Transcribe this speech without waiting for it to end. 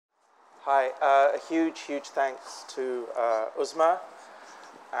Hi, a huge thanks to Uzma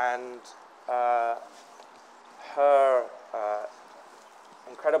and her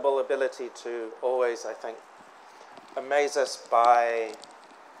incredible ability to always, I think, amaze us by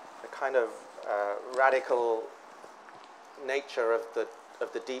the kind of radical nature of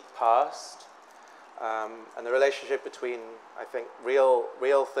the deep past and the relationship between, I think,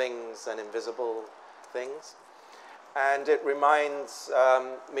 real things and invisible things. And it reminds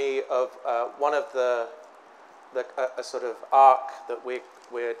me of one of a sort of arc that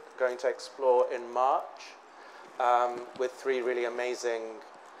we're going to explore in March with three really amazing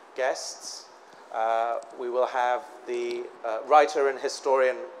guests. We will have the writer and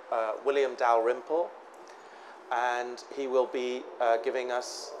historian William Dalrymple, and he will be giving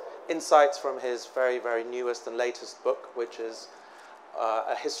us insights from his very newest and latest book, which is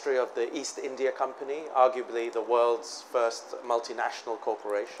a history of the East India Company, arguably the world's first multinational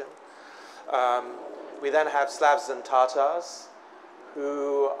corporation. We then have Slavs and Tatars,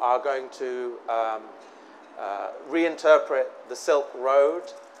 who are going to reinterpret the Silk Road,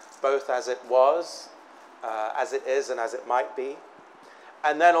 both as it was, as it is, and as it might be.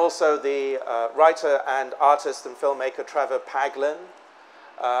 And then also the writer and artist and filmmaker Trevor Paglen,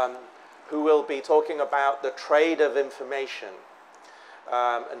 who will be talking about the trade of information,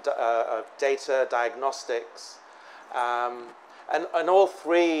 and data, diagnostics, and all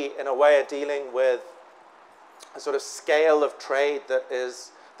three, in a way, are dealing with a sort of scale of trade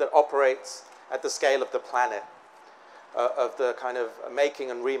that operates at the scale of the planet, of the kind of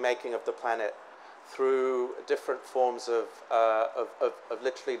making and remaking of the planet through different forms of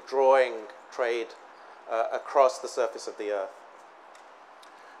literally drawing trade across the surface of the Earth.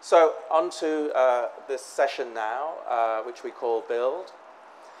 So on to this session now, which we call Build.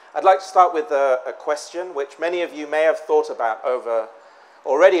 I'd like to start with a question which many of you may have thought about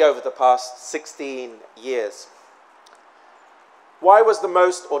already over the past 16 years. Why was the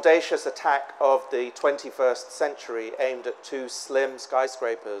most audacious attack of the 21st century aimed at two slim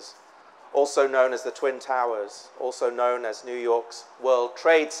skyscrapers, also known as the Twin Towers, also known as New York's World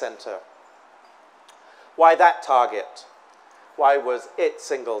Trade Center? Why that target? Why was it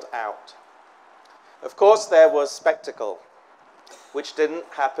singled out? Of course, there was spectacle, which didn't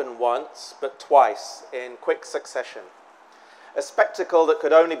happen once, but twice in quick succession. A spectacle that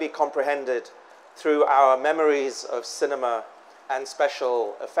could only be comprehended through our memories of cinema and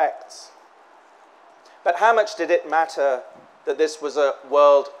special effects. But how much did it matter that this was a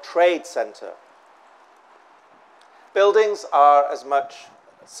World Trade Center? Buildings are as much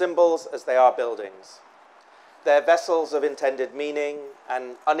symbols as they are buildings. They're vessels of intended meaning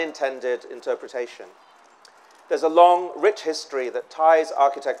and unintended interpretation. There's a long, rich history that ties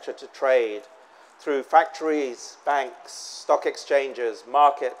architecture to trade through factories, banks, stock exchanges,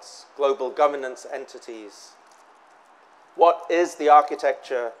 markets, global governance entities. What is the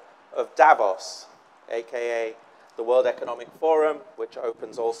architecture of Davos, aka the World Economic Forum, which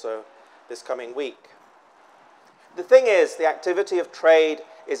opens also this coming week? The thing is, the activity of trade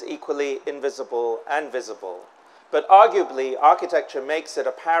is equally invisible and visible, but arguably architecture makes it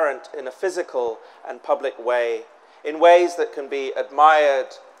apparent in a physical and public way, in ways that can be admired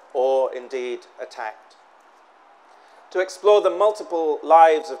or indeed attacked. To explore the multiple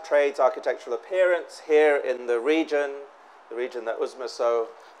lives of trade's architectural appearance here in the region that Uzma so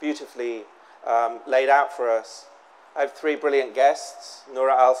beautifully laid out for us, I have three brilliant guests,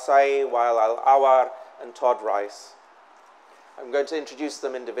 Noura Al-Sayegh, Iyad Alsaka, and Todd Reisz. I'm going to introduce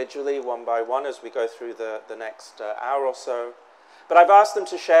them individually, one by one, as we go through the next hour or so. But I've asked them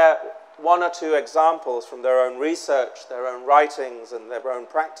to share one or two examples from their own research, their own writings, and their own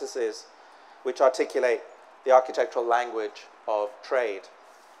practices, which articulate the architectural language of trade.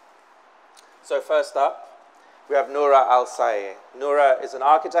 So first up, we have Noura Al-Sayegh. Noura is an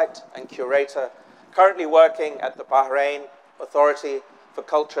architect and curator currently working at the Bahrain Authority for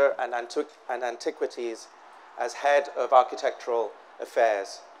Culture and Antiquities as head of architectural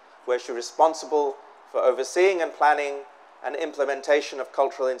affairs, where she's responsible for overseeing and planning and implementation of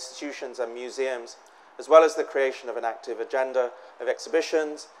cultural institutions and museums, as well as the creation of an active agenda of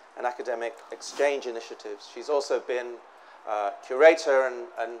exhibitions and academic exchange initiatives. She's also been curator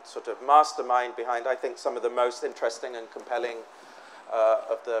and sort of mastermind behind, I think, some of the most interesting and compelling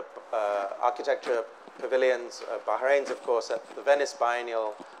of the architecture pavilions, Bahrain's, of course, at the Venice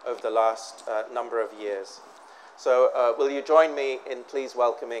Biennial over the last number of years. So will you join me in please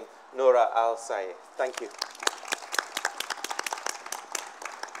welcoming Noura Al-Sayegh? Thank you.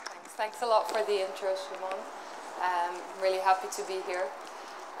 Thanks a lot for the intro, Shumon. I'm really happy to be here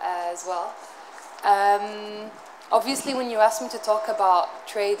as well. Obviously, when you asked me to talk about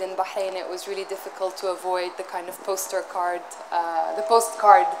trade in Bahrain, it was really difficult to avoid the kind of postcard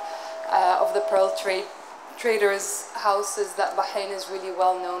of the pearl traders' houses that Bahrain is really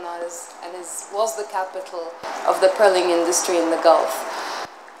well known as, and was the capital of the pearling industry in the Gulf.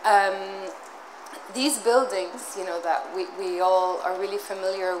 These buildings, that we all are really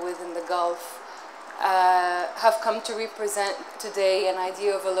familiar with in the Gulf, have come to represent today an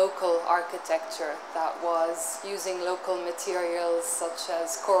idea of a local architecture that was using local materials such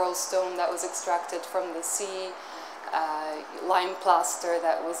as coral stone that was extracted from the sea, lime plaster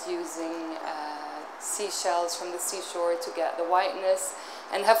that was using seashells from the seashore to get the whiteness,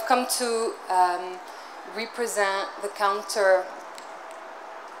 and have come to represent the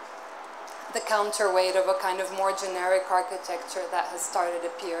counterweight of a kind of more generic architecture that has started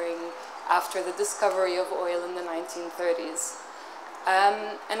appearing after the discovery of oil in the 1930s.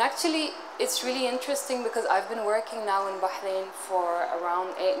 And actually, it's really interesting because I've been working now in Bahrain for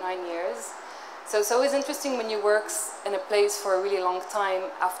around 8-9 years. So it's always interesting when you work in a place for a really long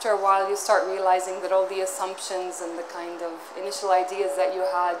time. After a while, you start realizing that all the assumptions and the kind of initial ideas that you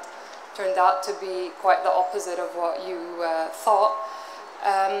had turned out to be quite the opposite of what you thought.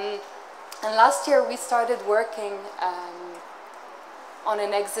 And last year, we started working on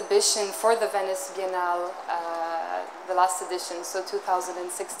an exhibition for the Venice Biennale, the last edition, so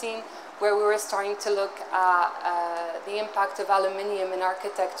 2016, where we were starting to look at the impact of aluminium in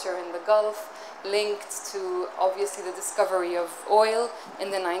architecture in the Gulf, linked to obviously the discovery of oil in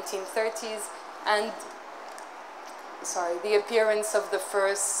the 1930s, and the appearance of the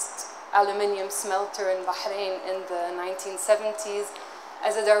first aluminium smelter in Bahrain in the 1970s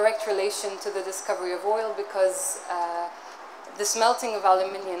as a direct relation to the discovery of oil, because the smelting of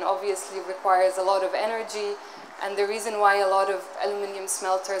aluminium obviously requires a lot of energy, and the reason why a lot of aluminium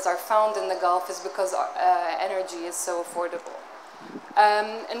smelters are found in the Gulf is because energy is so affordable.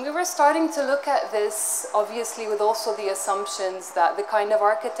 And we were starting to look at this, obviously, with also the assumptions that the kind of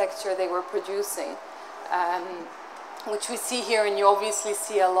architecture they were producing, which we see here, and you obviously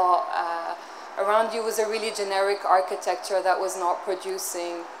see a lot around you, was a really generic architecture that was not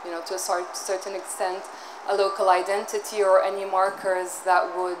producing, to a certain extent, a local identity or any markers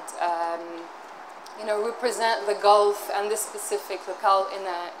that would, represent the Gulf and the specific locale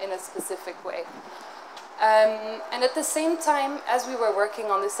in a specific way. And at the same time, as we were working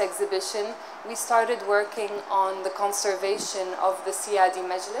on this exhibition, we started working on the conservation of the Siyadi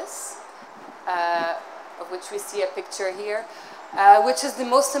Majlis, of which we see a picture here, which is the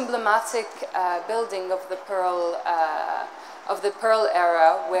most emblematic building of the pearl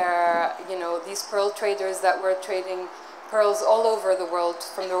era, where these pearl traders that were trading pearls all over the world,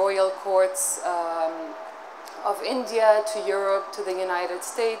 from the royal courts of India to Europe to the United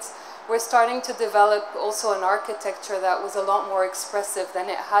States, were starting to develop also an architecture that was a lot more expressive than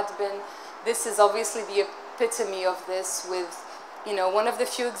it had been. This is obviously the epitome of this, with one of the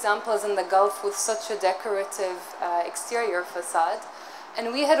few examples in the Gulf with such a decorative exterior facade.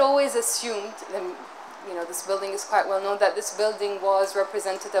 And we had always assumed, and this building is quite well known, that this building was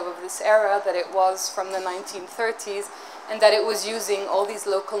representative of this era, that it was from the 1930s, and that it was using all these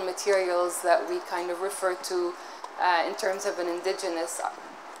local materials that we kind of refer to in terms of an indigenous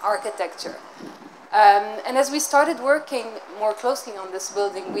architecture. And as we started working more closely on this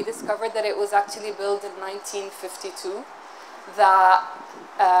building, we discovered that it was actually built in 1952, that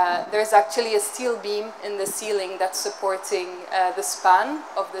there's actually a steel beam in the ceiling that's supporting the span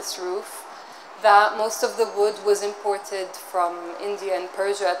of this roof, that most of the wood was imported from India and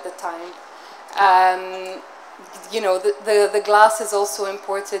Persia at the time. The glass is also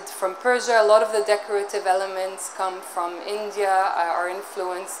imported from Persia. A lot of the decorative elements come from India, are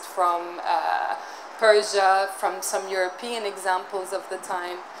influenced from Persia, from some European examples of the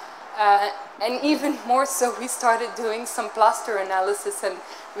time. And even more so, we started doing some plaster analysis and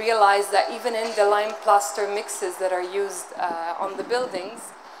realized that even in the lime plaster mixes that are used on the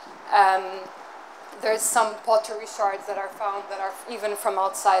buildings, there's some pottery shards that are found that are even from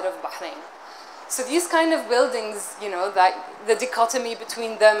outside of Bahrain. So these kind of buildings, that the dichotomy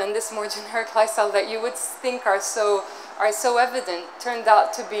between them and this more generic lifestyle that you would think are so evident, turned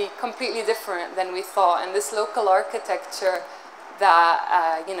out to be completely different than we thought. And this local architecture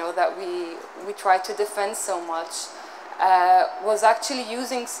that that we try to defend so much was actually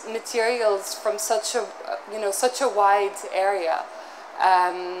using materials from such a wide area,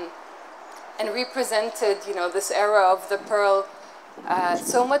 and represented this era of the pearl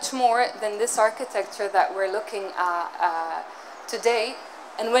so much more than this architecture that we're looking at today.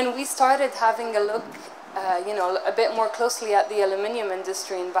 And when we started having a look a bit more closely at the aluminium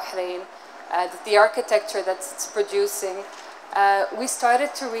industry in Bahrain, the architecture that it's producing, we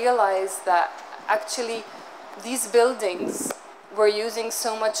started to realize that actually these buildings were using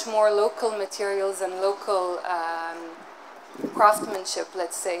so much more local materials and local craftsmanship,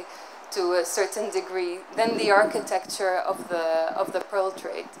 let's say, to a certain degree, than the architecture of the pearl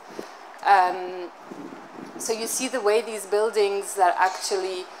trade. So you see the way these buildings that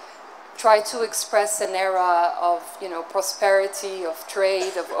actually try to express an era of, prosperity, of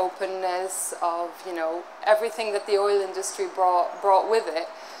trade, of openness, of, everything that the oil industry brought with it,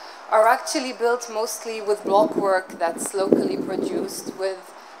 are actually built mostly with block work that's locally produced,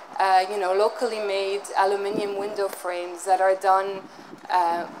 with, locally made aluminium window frames that are done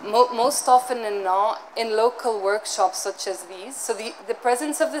most often and not in local workshops such as these. So the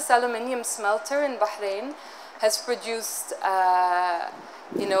presence of this aluminium smelter in Bahrain has produced a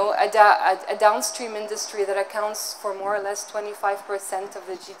downstream industry that accounts for more or less 25% of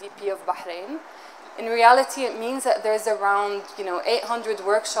the GDP of Bahrain. In reality, it means that there's around 800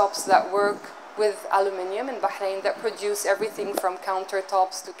 workshops that work with aluminium in Bahrain that produce everything from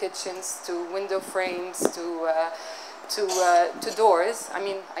countertops to kitchens to window frames to doors. I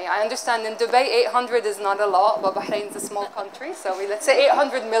mean, I understand in Dubai 800 is not a lot, but Bahrain is a small country, so let's say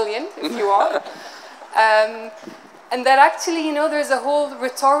 800 million if you want. And that actually, there's a whole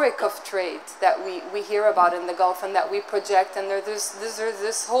rhetoric of trade that we hear about in the Gulf and that we project, and there's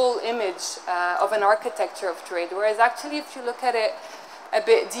this whole image of an architecture of trade, whereas actually if you look at it a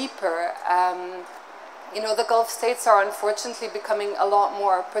bit deeper, the Gulf states are unfortunately becoming a lot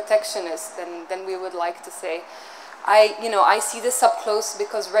more protectionist than we would like to say. I see this up close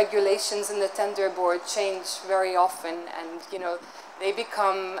because regulations in the tender board change very often, and they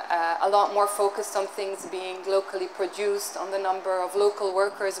become a lot more focused on things being locally produced, on the number of local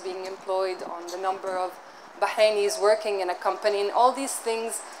workers being employed, on the number of Bahrainis working in a company, and all these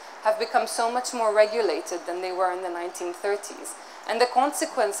things have become so much more regulated than they were in the 1930s. And the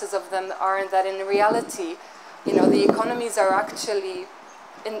consequences of them are that in reality, the economies are actually,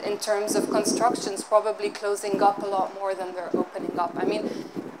 in terms of constructions, probably closing up a lot more than they're opening up. I mean,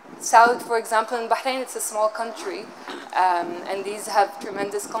 Saudi, for example, in Bahrain, it's a small country, and these have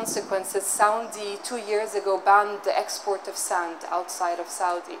tremendous consequences. Saudi, 2 years ago, banned the export of sand outside of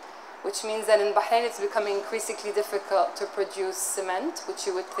Saudi, which means that in Bahrain, it's becoming increasingly difficult to produce cement, which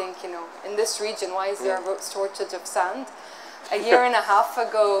you would think, in this region, why is there a shortage of sand? A year and a half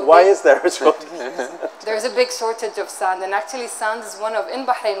ago... Why is there a shortage? There's a big shortage of sand, and actually sand is in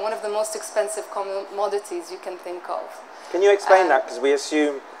Bahrain, one of the most expensive commodities you can think of. Can you explain that? Because we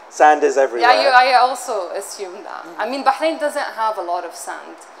assume sand is everywhere. Yeah, I also assume that. I mean, Bahrain doesn't have a lot of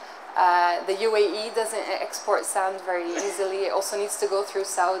sand. The UAE doesn't export sand very easily. It also needs to go through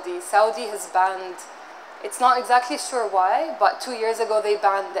Saudi. Saudi has banned, it's not exactly sure why, but 2 years ago they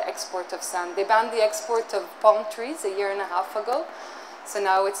banned the export of sand. They banned the export of palm trees a year and a half ago. So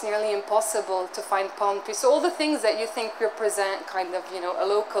now it's nearly impossible to find palm trees. So all the things that you think represent kind of, a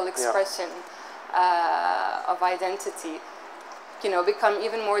local expression of identity, become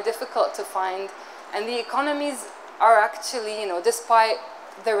even more difficult to find. And the economies are actually, despite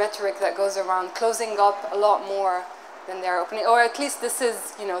the rhetoric that goes around, closing up a lot more than they're opening, or at least this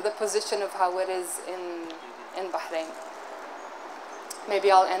is, the position of how it is in Bahrain.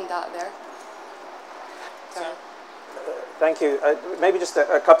 Maybe I'll end that there. Thank you. Maybe just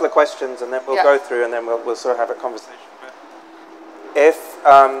a couple of questions, and then we'll go through, and then we'll sort of have a conversation. If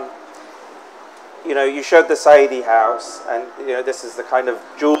you showed the Sayegh house, and this is the kind of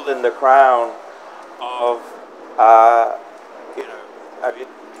jewel in the crown of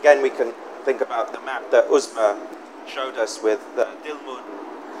again, we can think about the map that Uzma showed us with Dilmun,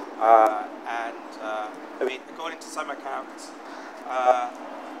 and according to some accounts,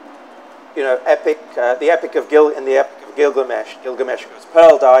 the epic of Gilgamesh goes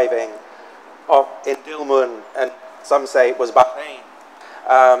pearl diving in Dilmun, and some say it was Bahrain.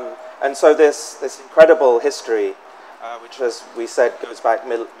 And so this incredible history, which, as we said, goes back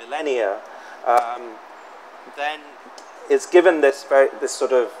millennia, then is given this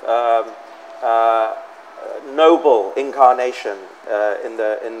sort of noble incarnation in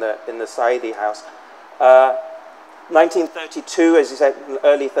the Sayegh house. 1932, as you said,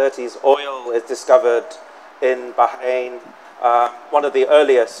 early 30s, oil is discovered in Bahrain, one of the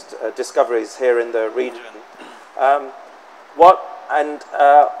earliest discoveries here in the region.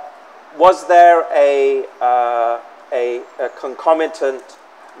 Was there a concomitant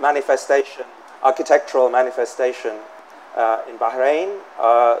manifestation, architectural manifestation in Bahrain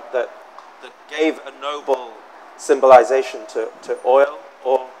that gave a noble symbolization to oil,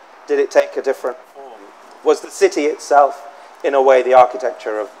 or did it take a different form? Was the city itself in a way, the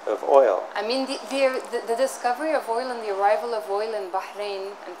architecture of oil. I mean, the discovery of oil and the arrival of oil in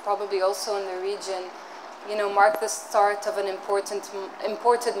Bahrain, and probably also in the region, you know, marked the start of an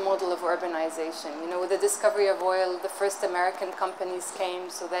imported model of urbanization. You know, with the discovery of oil, the first American companies came,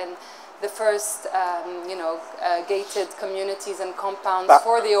 so then the first, you know, gated communities and compounds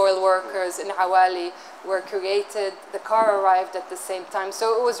for the oil workers in Hawali were created. The car arrived at the same time.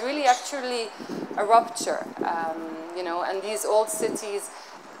 So it was really actually a rupture, you know, and these old cities,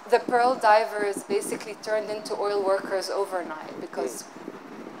 the pearl divers basically turned into oil workers overnight because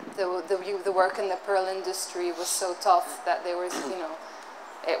the work in the pearl industry was so tough that they were, you know,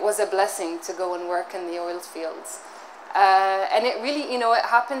 it was a blessing to go and work in the oil fields. And it really, you know, it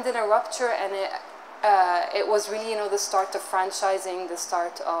happened in a rupture, and it was really, you know, the start of franchising, the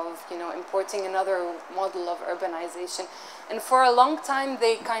start of, you know, importing another model of urbanization. And for a long time,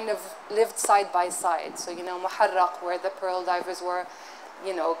 they kind of lived side by side. So, you know, Muharraq, where the pearl divers were,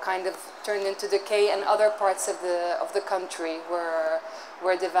 you know, kind of turned into decay, and other parts of the country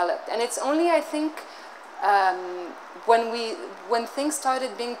were developed. And it's only, I think, when things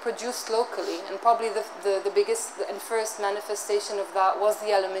started being produced locally, and probably the biggest and first manifestation of that was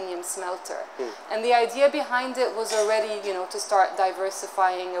the aluminium smelter. And the idea behind it was already, you know, to start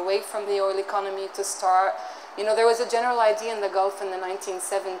diversifying away from the oil economy, to start, you know, there was a general idea in the Gulf in the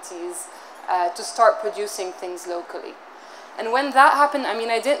 1970s to start producing things locally. And when that happened, I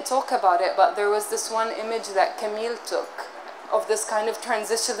mean, I didn't talk about it, but there was this one image that Camille took of this kind of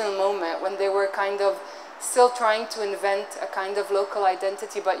transitional moment when they were kind of still trying to invent a kind of local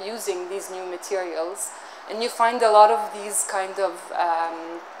identity, but using these new materials. And you find a lot of these kind of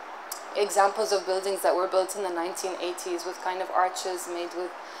examples of buildings that were built in the 1980s with kind of arches made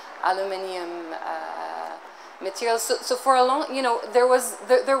with aluminium materials. So for a long, you know, there was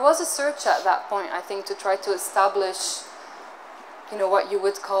a search at that point, I think, to try to establish, you know, what you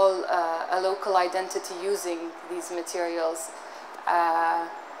would call a local identity using these materials.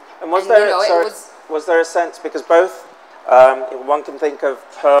 And was there, you know, was there a sense, because both, one can think of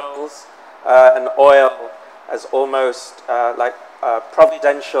pearls and oil as almost like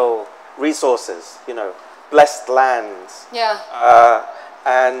providential resources, you know, blessed lands. Yeah.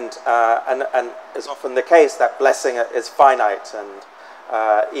 And is often the case that blessing is finite, and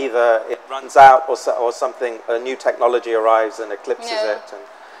either it runs out or something, a new technology arrives and eclipses it.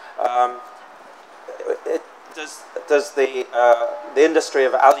 And does the industry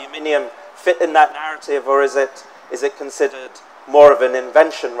of aluminium fit in that narrative, or is it considered more of an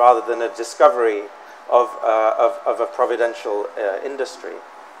invention rather than a discovery of a providential industry?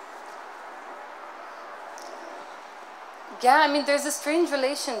 Yeah, I mean, there's a strange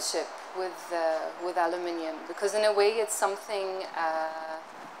relationship with aluminium, because in a way it's something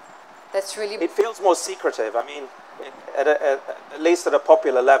that's really... It feels more secretive. I mean, at least at a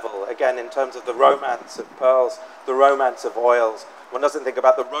popular level, again, in terms of the romance of pearls, the romance of oils, one doesn't think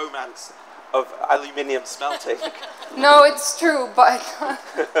about the romance of aluminium smelting. No, it's true, but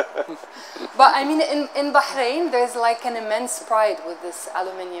but I mean, in Bahrain, there's like an immense pride with this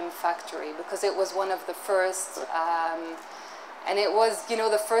aluminium factory, because it was one of the first, and it was, you know,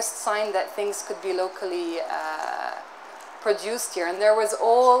 the first sign that things could be locally produced here. And there was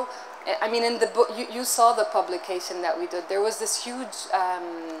all, I mean, in the book, you saw the publication that we did. There was this huge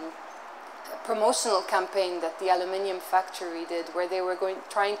promotional campaign that the aluminium factory did, where they were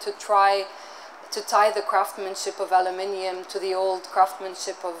trying to tie the craftsmanship of aluminium to the old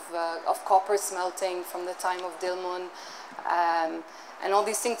craftsmanship of copper smelting from the time of Dilmun, and all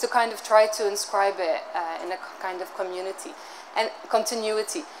these things, to kind of try to inscribe it in a kind of community and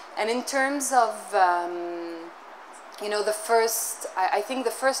continuity. And in terms of you know, I think the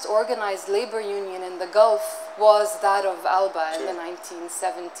first organized labor union in the Gulf was that of Alba in the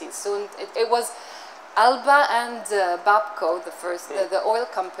 1970s. So it was Alba and Babco, the oil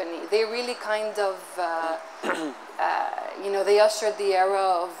company. They really kind of, you know, they ushered the era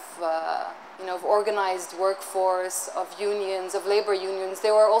of, you know, of organized workforce, of unions, of labor unions. They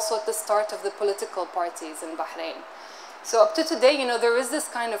were also at the start of the political parties in Bahrain. So up to today, you know, there is this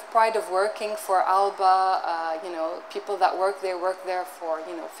kind of pride of working for Alba. You know, people that work there for,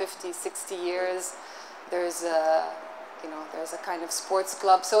 you know, 50, 60 years. There's a, you know, there's a kind of sports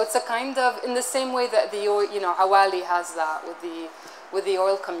club. So it's a kind of, in the same way that the oil, you know, Hawali has that with the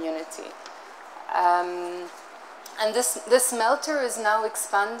oil community. And this smelter is now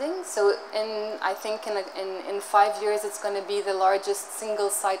expanding. So I think in 5 years, it's going to be the largest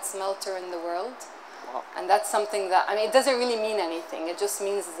single-site smelter in the world. And that's something that, I mean, it doesn't really mean anything. It just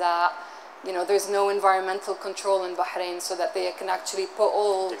means that, you know, there's no environmental control in Bahrain, so that they can actually put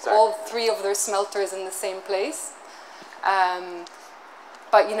all three of their smelters in the same place.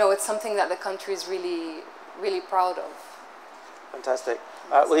 But you know, it's something that the country is really, really proud of. Fantastic.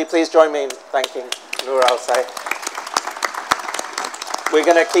 Will you please join me in thanking Noura Al-Sayegh? We're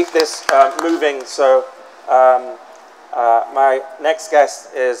going to keep this moving. So my next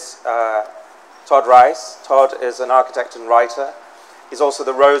guest is Todd Reisz. Todd is an architect and writer. He's also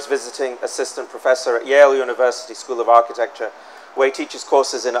the Rose Visiting Assistant Professor at Yale University School of Architecture, where he teaches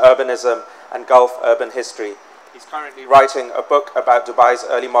courses in urbanism and Gulf urban history. He's currently writing a book about Dubai's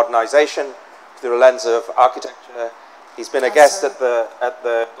early modernization through a lens of architecture. He's been a guest at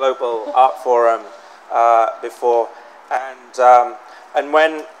the Global Art Forum before, and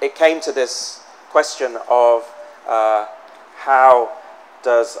when it came to this question of how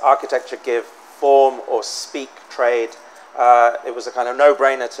does architecture give form or speak trade, it was a kind of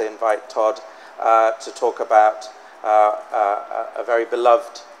no-brainer to invite Todd to talk about a very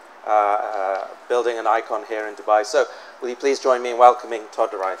beloved building and icon here in Dubai. So will you please join me in welcoming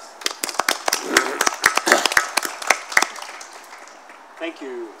Todd Reisz? Thank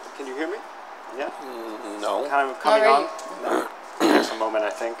you. Can you hear me? Yeah? No. Kind of coming on? No. Takes a moment, I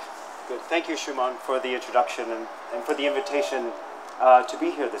think. Good. Thank you, Shumon, for the introduction and for the invitation to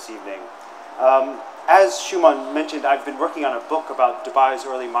be here this evening. As Shumon mentioned, I've been working on a book about Dubai's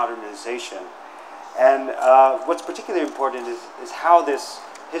early modernization. And what's particularly important is how this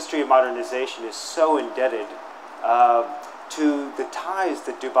history of modernization is so indebted to the ties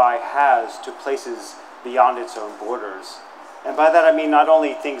that Dubai has to places beyond its own borders. And by that I mean not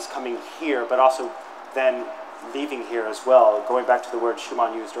only things coming here, but also then leaving here as well, going back to the word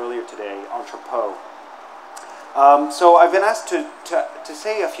Shumon used earlier today, entrepot. So I've been asked to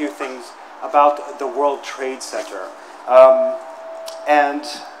say a few things about the World Trade Center. I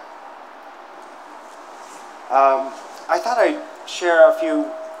thought I'd share a few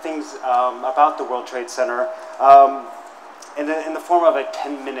things about the World Trade Center in the form of a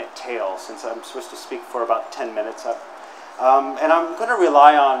 10-minute tale, since I'm supposed to speak for about 10 minutes. And I'm going to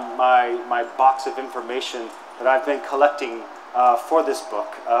rely on my box of information that I've been collecting for this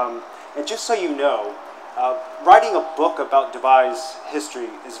book. And just so you know, writing a book about Dubai's history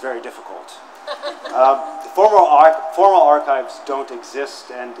is very difficult. Formal archives don't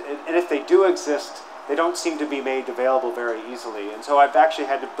exist, and if they do exist, they don't seem to be made available very easily. And so I've actually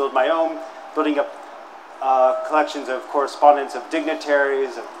had to build my own, building up collections of correspondence of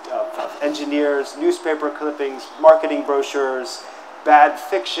dignitaries, of engineers, newspaper clippings, marketing brochures, bad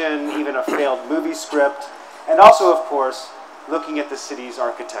fiction, even a failed movie script, and also, of course, looking at the city's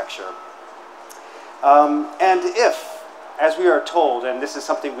architecture. And if, as we are told, and this is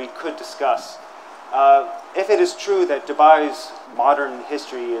something we could discuss, if it is true that Dubai's modern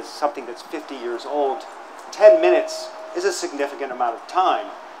history is something that's 50 years old, 10 minutes is a significant amount of time.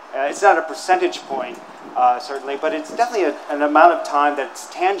 It's not a percentage point, certainly, but it's definitely an amount of time that's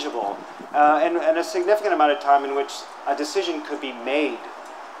tangible and a significant amount of time in which a decision could be made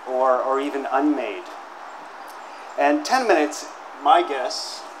or even unmade. And 10 minutes, my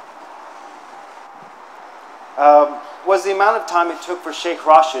guess, was the amount of time it took for Sheikh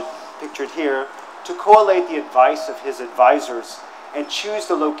Rashid, pictured here, to collate the advice of his advisors and choose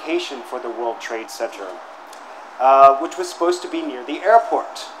the location for the World Trade Center, which was supposed to be near the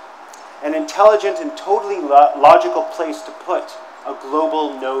airport. An intelligent and totally logical place to put a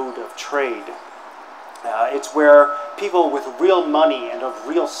global node of trade. It's where people with real money and of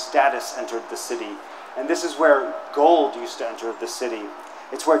real status entered the city. And this is where gold used to enter the city.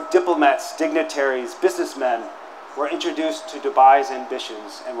 It's where diplomats, dignitaries, businessmen were introduced to Dubai's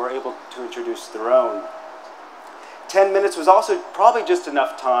ambitions and were able to introduce their own. 10 minutes was also probably just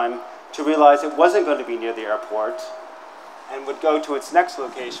enough time to realize it wasn't going to be near the airport and would go to its next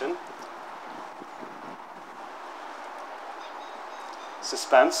location.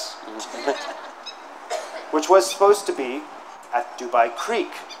 Suspense. Which was supposed to be at Dubai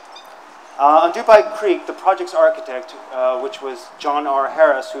Creek. On Dubai Creek, the project's architect, which was John R.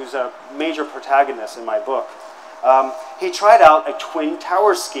 Harris, who's a major protagonist in my book, he tried out a twin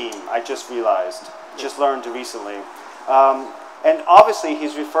tower scheme, I just realized, just learned recently. And obviously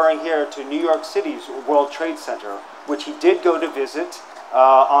he's referring here to New York City's World Trade Center, which he did go to visit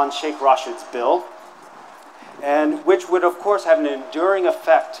on Sheikh Rashid's bill, and which would of course have an enduring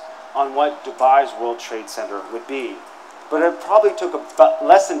effect on what Dubai's World Trade Center would be. But it probably took about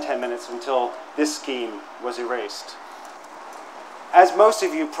less than 10 minutes until this scheme was erased. As most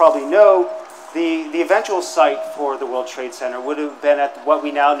of you probably know, the eventual site for the World Trade Center would have been at what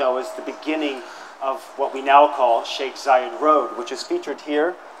we now know as the beginning of what we now call Sheikh Zayed Road, which is featured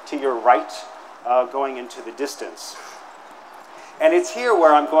here to your right, going into the distance. And it's here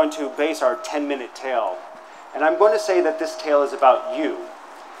where I'm going to base our 10-minute tale. And I'm going to say that this tale is about you.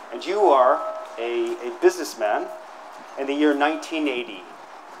 And you are a businessman in the year 1980.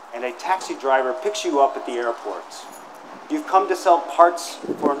 And a taxi driver picks you up at the airport. You've come to sell parts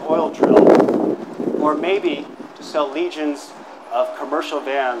for an oil drill, or maybe to sell legions of commercial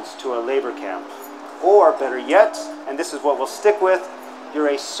vans to a labor camp. Or better yet, and this is what we'll stick with, you're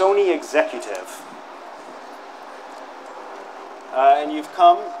a Sony executive. And you've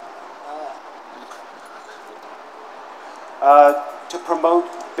come to promote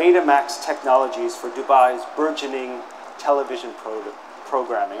Betamax technologies for Dubai's burgeoning television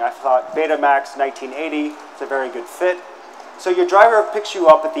programming. I thought Betamax 1980 is a very good fit. So your driver picks you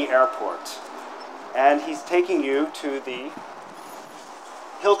up at the airport, and he's taking you to the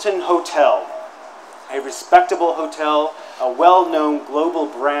Hilton Hotel, a respectable hotel, a well-known global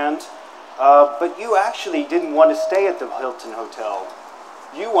brand, but you actually didn't want to stay at the Hilton Hotel.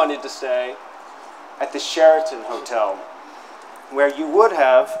 You wanted to stay at the Sheraton Hotel, where you would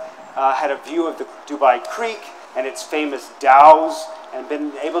have had a view of the Dubai Creek and its famous dhows, and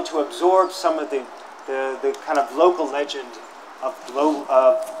been able to absorb some of the kind of local legend of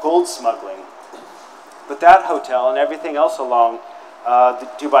gold smuggling. But that hotel and everything else along the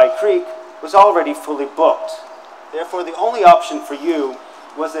Dubai Creek was already fully booked. Therefore, the only option for you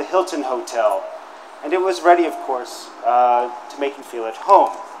was the Hilton Hotel. And it was ready, of course, to make you feel at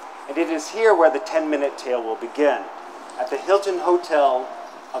home. And it is here where the 10-minute tale will begin, at the Hilton Hotel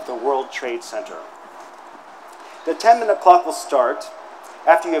of the World Trade Center. The 10-minute clock will start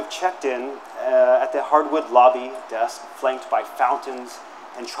after you have checked in at the hardwood lobby desk, flanked by fountains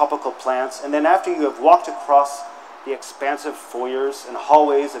and tropical plants, and then after you have walked across the expansive foyers and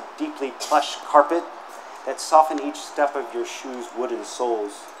hallways of deeply plush carpet that soften each step of your shoes' wooden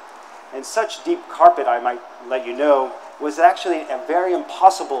soles. And such deep carpet, I might let you know, was actually a very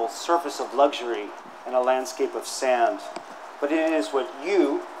impossible surface of luxury in a landscape of sand. But it is what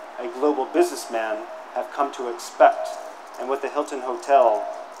you, a global businessman, have come to expect, and what the Hilton Hotel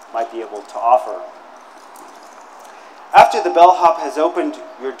might be able to offer. After the bellhop has opened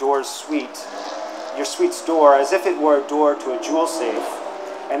your suite's door as if it were a door to a jewel safe,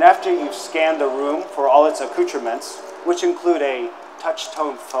 and after you've scanned the room for all its accoutrements, which include a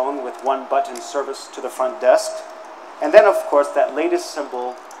touch-tone phone with one-button service to the front desk, and then, of course, that latest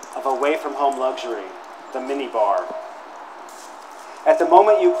symbol of away-from-home luxury, the minibar. At the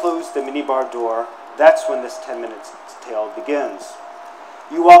moment you close the minibar door, that's when this 10-minute tale begins.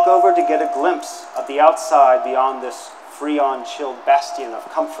 You walk over to get a glimpse of the outside beyond this Freon chilled bastion of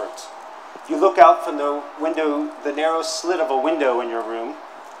comfort. You look out from the window, the narrow slit of a window in your room,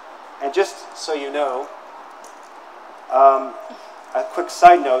 and just so you know, a quick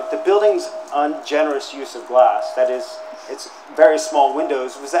side note, the building's ungenerous use of glass, that is, its very small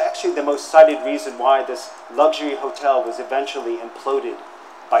windows, was actually the most cited reason why this luxury hotel was eventually imploded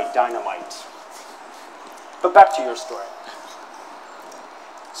by dynamite. But back to your story.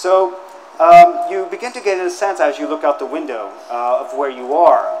 So you begin to get a sense as you look out the window of where you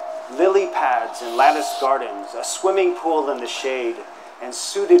are. Lily pads and lattice gardens, a swimming pool in the shade, and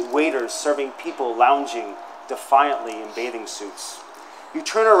suited waiters serving people lounging defiantly in bathing suits. You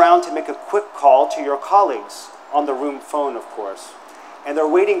turn around to make a quick call to your colleagues, on the room phone, of course, and they're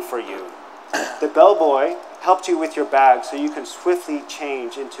waiting for you. The bellboy helped you with your bag so you can swiftly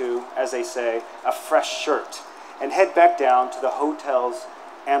change into, as they say, a fresh shirt, and head back down to the hotel's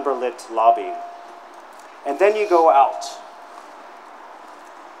amber-lit lobby. And then you go out.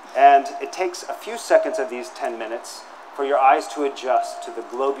 And it takes a few seconds of these 10 minutes for your eyes to adjust to the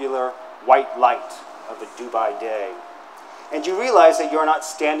globular white light of a Dubai day. And you realize that you're not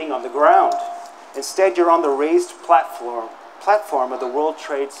standing on the ground. Instead, you're on the raised platform of the World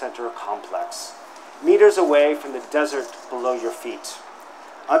Trade Center complex, meters away from the desert below your feet.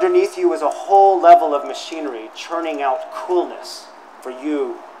 Underneath you is a whole level of machinery churning out coolness for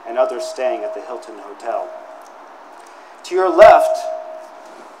you and others staying at the Hilton Hotel. To your left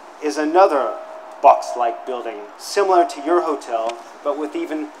is another box-like building, similar to your hotel, but with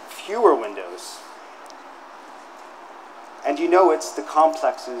even fewer windows. And you know it's the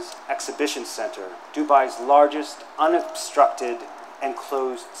complex's exhibition center, Dubai's largest unobstructed and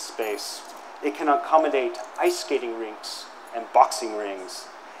closed space. It can accommodate ice skating rinks and boxing rings.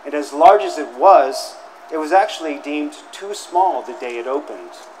 And as large as it was actually deemed too small the day it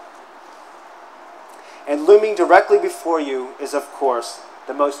opened. And looming directly before you is, of course,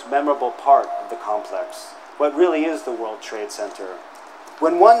 the most memorable part of the complex, what really is the World Trade Center.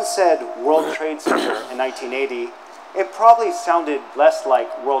 When one said World Trade Center in 1980, it probably sounded less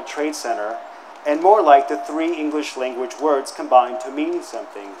like World Trade Center and more like the three English language words combined to mean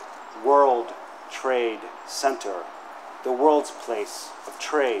something: World trade center, the world's place of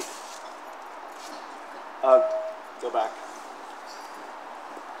trade. Go back.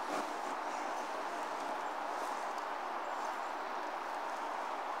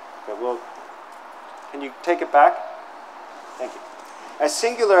 Okay, well, can you take it back? Thank you. As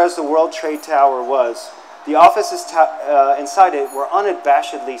singular as the World Trade Tower was, the offices inside it were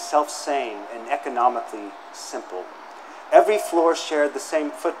unabashedly self-same and economically simple. Every floor shared the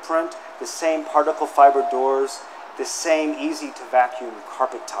same footprint, the same particle fiber doors, the same easy-to-vacuum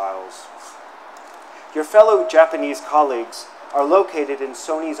carpet tiles. Your fellow Japanese colleagues are located in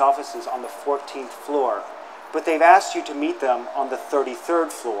Sony's offices on the 14th floor, but they've asked you to meet them on the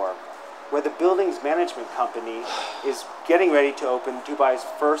 33rd floor, where the building's management company is getting ready to open Dubai's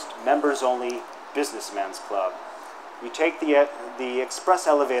first members-only businessman's club. You take the express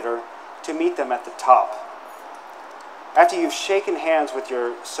elevator to meet them at the top. After you've shaken hands with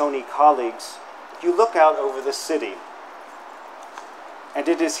your Sony colleagues, you look out over the city. And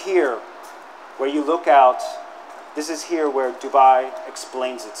it is here where you look out, this is here where Dubai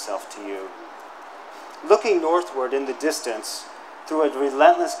explains itself to you. Looking northward in the distance, through a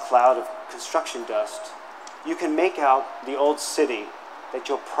relentless cloud of construction dust, you can make out the old city that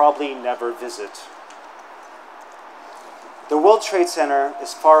you'll probably never visit. The World Trade Center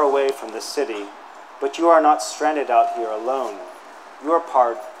is far away from the city, but you are not stranded out here alone. You are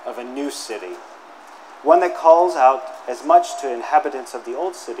part of a new city, one that calls out as much to inhabitants of the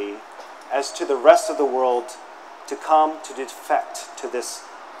old city as to the rest of the world to come to defect to this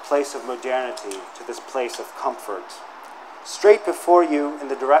place of modernity, to this place of comfort. Straight before you, in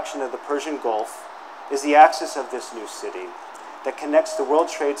the direction of the Persian Gulf, is the axis of this new city that connects the World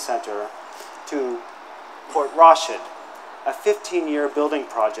Trade Center to Port Rashid, a 15-year building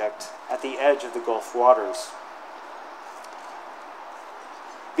project at the edge of the Gulf waters.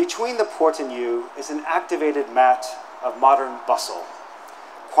 Between the port and you is an activated mat of modern bustle.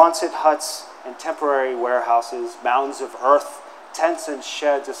 Quonset huts and temporary warehouses, mounds of earth, tents and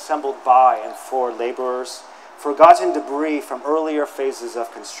sheds assembled by and for laborers, forgotten debris from earlier phases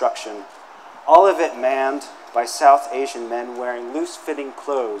of construction, all of it manned by South Asian men wearing loose-fitting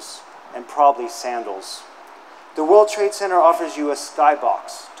clothes and probably sandals. The World Trade Center offers you a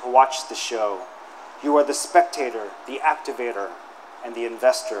skybox to watch the show. You are the spectator, the activator, and the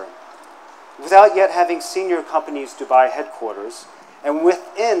investor. Without yet having seen your company's Dubai headquarters, and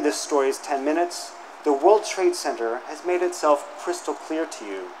within this story's 10 minutes, the World Trade Center has made itself crystal clear to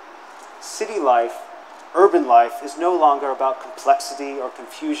you. City life, urban life, is no longer about complexity or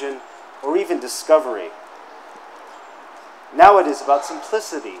confusion or even discovery. Now it is about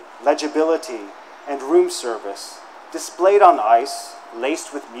simplicity, legibility, and room service, displayed on ice,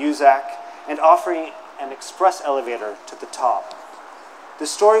 laced with muzak, and offering an express elevator to the top. The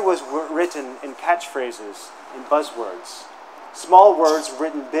story was written in catchphrases, in buzzwords, small words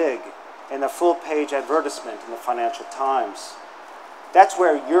written big in a full-page advertisement in the Financial Times. That's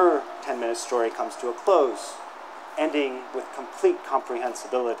where your 10-minute story comes to a close, ending with complete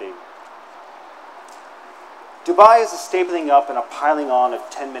comprehensibility. Dubai is a stapling up and a piling on of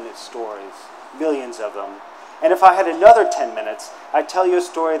 10-minute stories, millions of them. And if I had another 10 minutes, I'd tell you a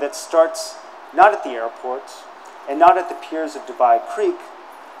story that starts not at the airport and not at the piers of Dubai Creek,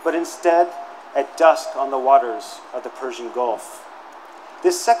 but instead at dusk on the waters of the Persian Gulf.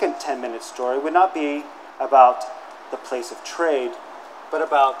 This second 10-minute story would not be about the place of trade, but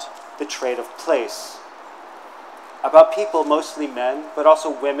about the trade of place. About people, mostly men, but also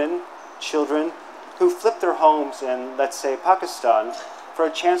women, children, who flipped their homes in, let's say, Pakistan, for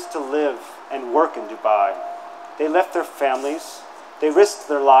a chance to live and work in Dubai. They left their families. They risked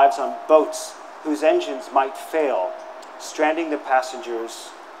their lives on boats whose engines might fail, stranding the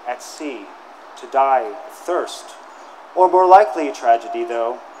passengers at sea to die of thirst. Or more likely a tragedy,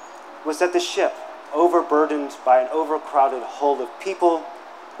 though, was that the ship, overburdened by an overcrowded hull of people,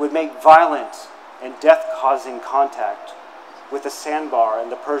 would make violent and death-causing contact with the sandbar in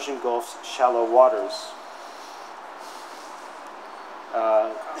the Persian Gulf's shallow waters.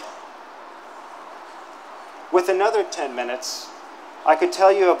 With another 10 minutes, I could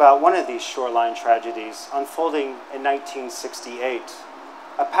tell you about one of these shoreline tragedies unfolding in 1968.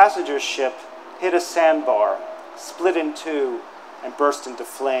 A passenger ship hit a sandbar, split in two, and burst into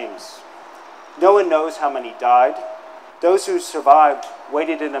flames. No one knows how many died. Those who survived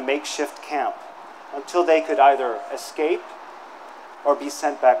waited in a makeshift camp until they could either escape or be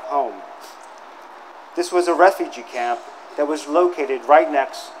sent back home. This was a refugee camp that was located right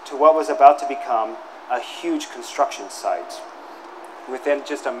next to what was about to become a huge construction site within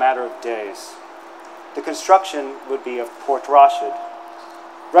just a matter of days. The construction would be of Port Rashid.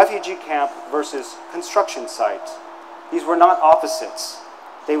 Refugee camp versus construction site. These were not opposites.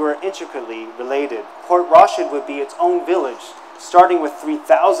 They were intricately related. Port Rashid would be its own village, starting with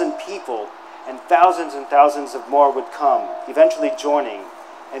 3,000 people, and thousands of more would come, eventually joining,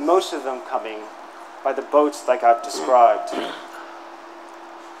 and most of them coming by the boats like I've described.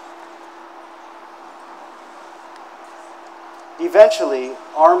 Eventually,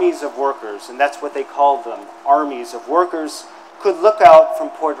 armies of workers, and that's what they called them, armies of workers, could look out from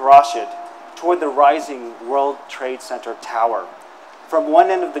Port Rashid toward the rising World Trade Center tower, from one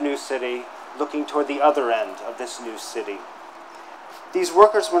end of the new city, looking toward the other end of this new city. These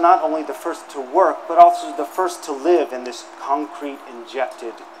workers were not only the first to work, but also the first to live in this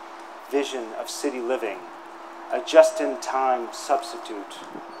concrete-injected vision of city living, a just-in-time substitute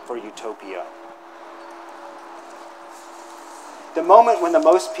for utopia. The moment when the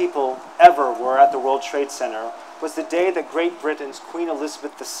most people ever were at the World Trade Center was the day that Great Britain's Queen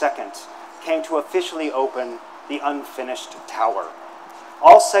Elizabeth II came to officially open the unfinished tower.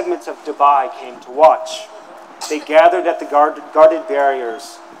 All segments of Dubai came to watch. They gathered at the guarded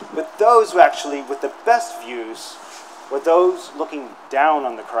barriers, but those who actually, with the best views, were those looking down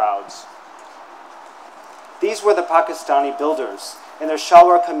on the crowds. These were the Pakistani builders, in their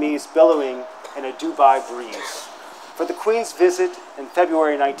shalwar kameez billowing in a Dubai breeze. For the Queen's visit in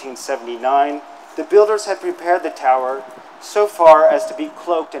February 1979, the builders had prepared the tower so far as to be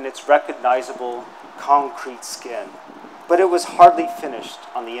cloaked in its recognizable concrete skin, but it was hardly finished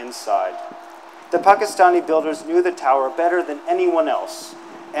on the inside. The Pakistani builders knew the tower better than anyone else,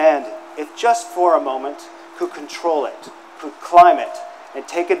 and, if just for a moment, could control it, could climb it, and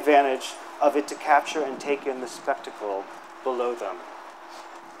take advantage of it to capture and take in the spectacle below them.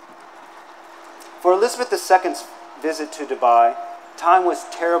 For Elizabeth II's visit to Dubai, time was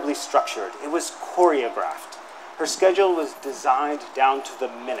terribly structured. It was choreographed. Her schedule was designed down to the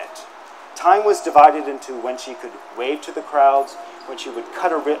minute. Time was divided into when she could wave to the crowds, when she would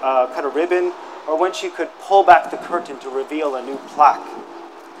cut a ribbon, or when she could pull back the curtain to reveal a new plaque.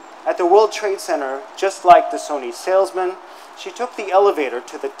 At the World Trade Center, just like the Sony salesman, she took the elevator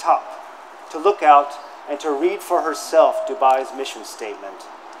to the top to look out and to read for herself Dubai's mission statement,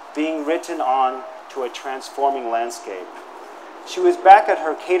 being written on to a transforming landscape. She was back at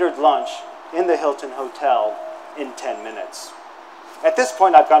her catered lunch in the Hilton Hotel in 10 minutes. At this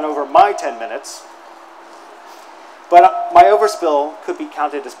point, I've gone over my 10 minutes, but my overspill could be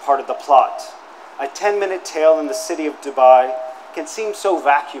counted as part of the plot. A 10-minute tale in the city of Dubai can seem so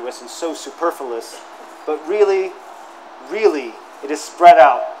vacuous and so superfluous, but really, it is spread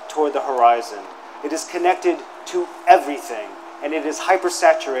out toward the horizon. It is connected to everything, and it is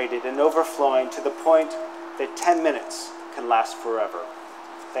hypersaturated and overflowing to the point that 10 minutes can last forever.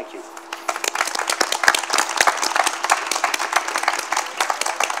 Thank you.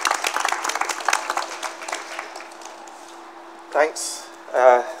 Thanks.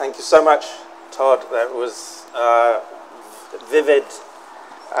 Thank you so much, Todd. That was vivid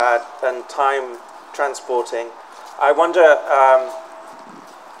and time transporting. I wonder,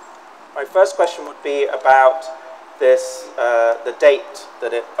 my first question would be about this, the date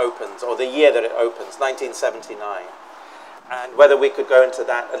that it opens, or the year that it opens, 1979, and whether we could go into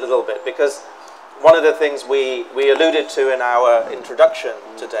that a little bit, because one of the things we alluded to in our introduction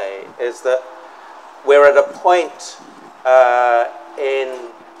today is that we're at a point in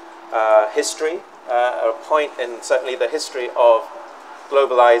history, a point in certainly the history of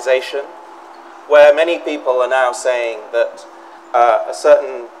globalization, where many people are now saying that a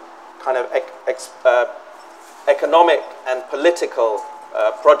certain kind of economic and political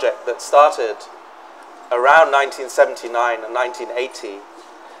project that started around 1979 and 1980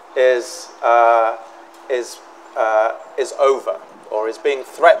 is over, or is being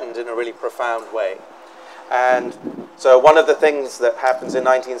threatened in a really profound way. And so one of the things that happens in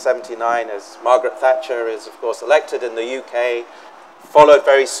 1979 is Margaret Thatcher is, of course, elected in the UK, followed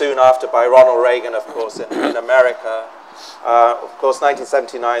very soon after by Ronald Reagan, of course, in America. Of course,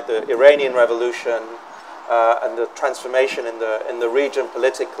 1979, the Iranian Revolution and the transformation in the region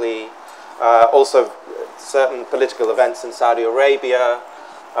politically, also certain political events in Saudi Arabia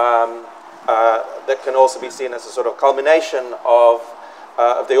that can also be seen as a sort of culmination of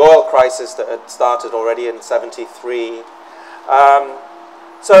the oil crisis that had started already in '73.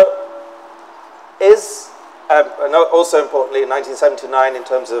 So is, and also importantly in 1979 in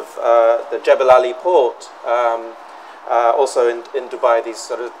terms of the Jebel Ali port, also in Dubai, these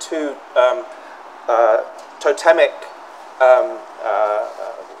sort of two totemic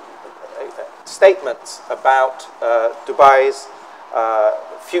statements about Dubai's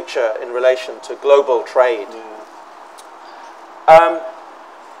future in relation to global trade.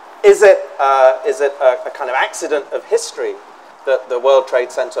 Is it a kind of accident of history that the World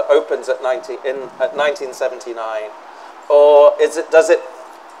Trade Center opens at 1979, or does it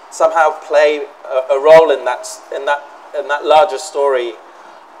somehow play a role in that larger story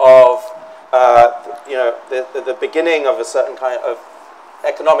of the beginning of a certain kind of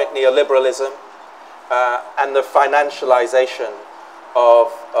economic neoliberalism and the financialization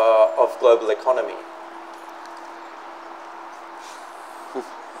of global economy?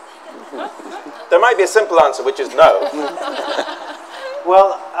 There might be a simple answer, which is no.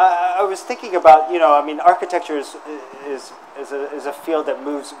 Well, I was thinking about, I mean, architecture is a field that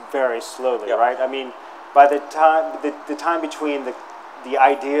moves very slowly, Yeah. right? I mean, by the time between the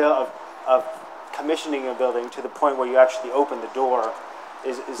idea of commissioning a building to the point where you actually open the door,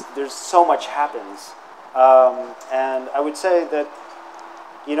 there's so much happens. And I would say that,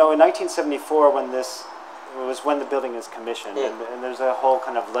 in 1974, when the building is commissioned, and there's a whole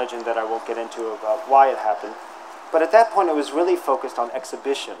kind of legend that I won't get into about why it happened. But at that point, it was really focused on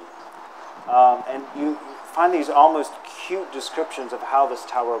exhibition. And you find these almost cute descriptions of how this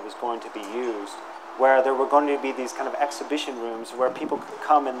tower was going to be used, where there were going to be these kind of exhibition rooms where people could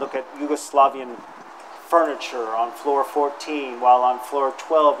come and look at Yugoslavian furniture on floor 14, while on floor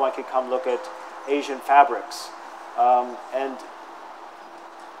 12, one could come look at Asian fabrics. And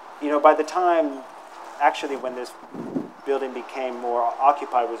by the time, actually, when this building became more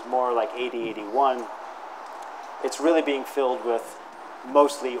occupied, was more like 80, 81, it's really being filled with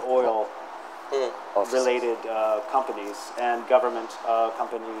mostly oil-related companies and government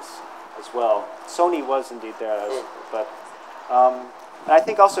companies as well. Sony was indeed there, but and I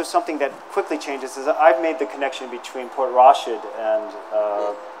think also something that quickly changes is that I've made the connection between Port Rashid and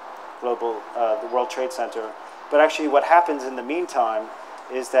the World Trade Center. But actually, what happens in the meantime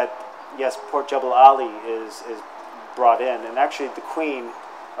is that, yes, Port Jebel Ali is brought in, and actually the Queen,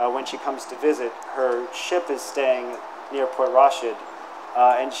 when she comes to visit, her ship is staying near Port Rashid,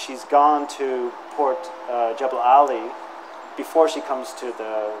 and she's gone to Port Jebel Ali before she comes to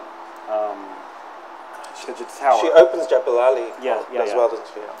the tower. She opens Jebel Ali as well, doesn't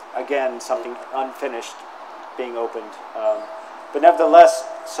she? Again, something unfinished being opened. But nevertheless,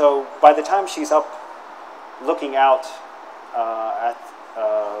 so by the time she's up looking out at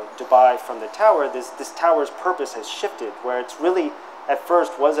Dubai from the tower, this tower's purpose has shifted, where it's really at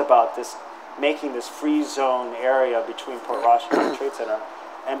first was about making this free zone area between Port Rashid and the Trade Center,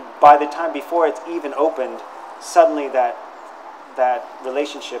 and by the time before it's even opened, suddenly that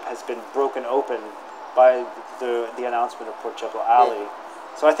relationship has been broken open by the announcement of Port Jebel Ali.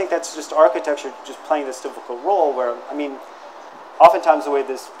 So I think that's just architecture just playing this difficult role, where, I mean, oftentimes the way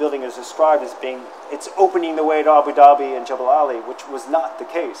this building is described as being, it's opening the way to Abu Dhabi and Jebel Ali, which was not the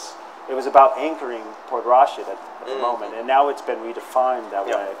case. It was about anchoring Port Rashid at the moment, and now it's been redefined that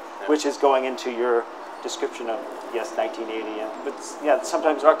way, which is going into your description of, yes, 1980. But yeah,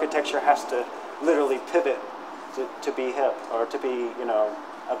 sometimes architecture has to literally pivot to be hip, or to be,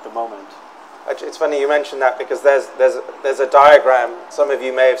 at the moment. It's funny you mentioned that, because there's a diagram. Some of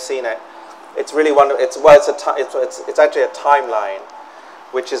you may have seen it. It's really it's actually a timeline,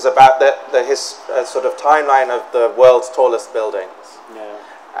 which is about the sort of timeline of the world's tallest buildings. Yeah.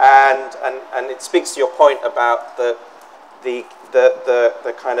 And it speaks to your point about the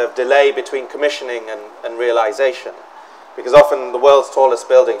kind of delay between commissioning and realization, because often the world's tallest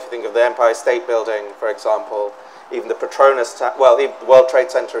building, if you think of the Empire State Building, for example, even the Petronas, even the World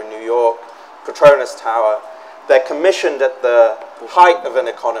Trade Center in New York, Petronas Tower, they're commissioned at the height of an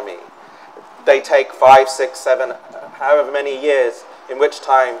economy. They take 5, 6, 7, however many years, in which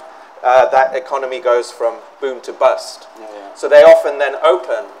time that economy goes from boom to bust. Yeah. So they often then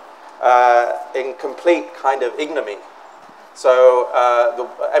open in complete kind of ignominy. So the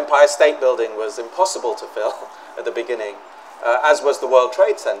Empire State Building was impossible to fill at the beginning, as was the World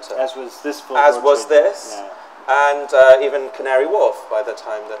Trade Center. As was this. Yeah. And even Canary Wharf by the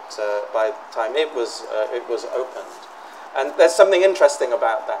time it was opened. And there's something interesting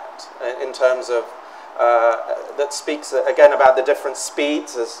about that in terms of that speaks again about the different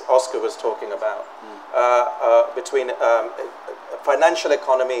speeds, as Oscar was talking about, between financial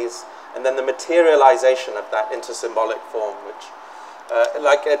economies and then the materialization of that into symbolic form, which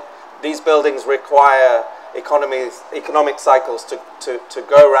these buildings require economic cycles to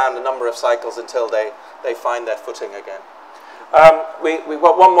go around a number of cycles until they find their footing again. We've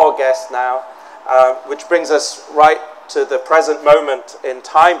got one more guest now, which brings us right to the present moment in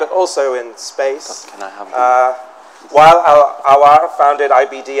time, but also in space. Can I have While Awar founded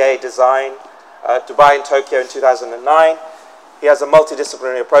IBDA Design Dubai and Tokyo in 2009, he has a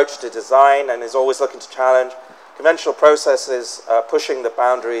multidisciplinary approach to design and is always looking to challenge conventional processes pushing the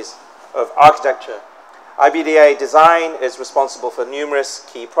boundaries of architecture. IBDA Design is responsible for numerous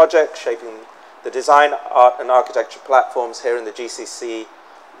key projects shaping the design, art, and architecture platforms here in the GCC,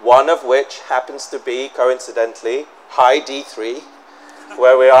 one of which happens to be, coincidentally, High D3,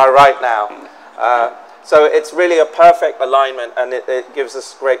 where we are right now. So it's really a perfect alignment, and it gives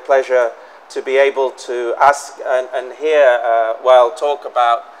us great pleasure to be able to ask and hear Wael talk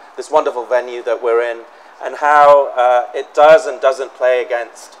about this wonderful venue that we're in and how it does and doesn't play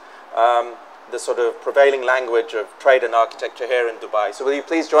against the sort of prevailing language of trade and architecture here in Dubai. So will you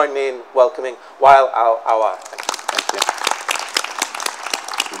please join me in welcoming Wael Al-Awar. Thank you.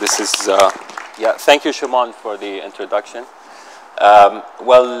 This is, yeah, thank you, Shumon, for the introduction.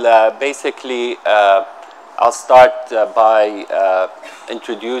 Basically, I'll start by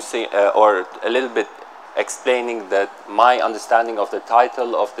introducing or a little bit explaining that my understanding of the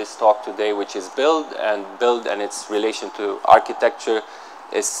title of this talk today, which is Build and its relation to architecture,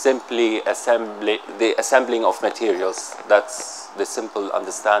 is simply the assembling of materials. That's the simple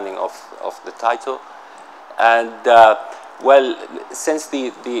understanding of the title. And well, since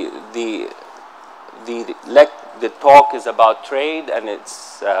the talk is about trade and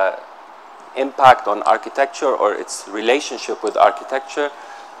its impact on architecture or its relationship with architecture,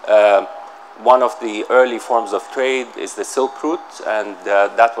 one of the early forms of trade is the Silk Route, and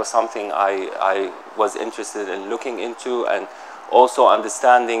that was something I was interested in looking into, and also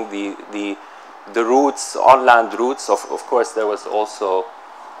understanding the routes, on-land routes. Of course, there was also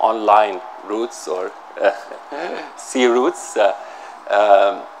online routes or sea routes that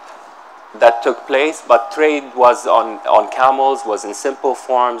took place, but trade was on camels, was in simple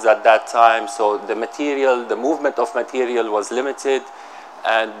forms at that time, so the movement of material was limited,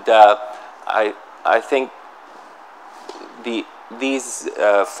 and I think these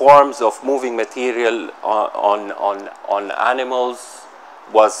forms of moving material on animals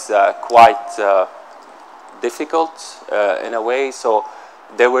was quite difficult in a way, so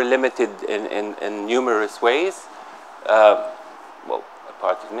they were limited in numerous ways. Well, a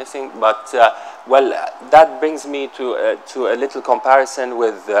part is missing, but well, that brings me to a little comparison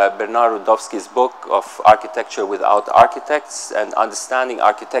with Bernard Rudowski's book of Architecture Without Architects, and understanding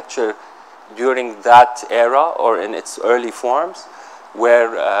architecture during that era or in its early forms,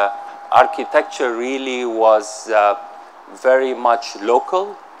 where architecture really was very much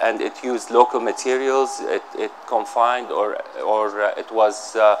local, and it used local materials. It confined or it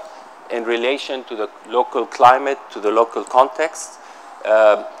was in relation to the local climate, to the local context.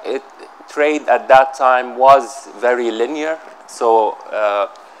 Trade at that time was very linear, so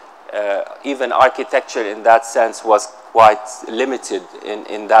even architecture in that sense was quite limited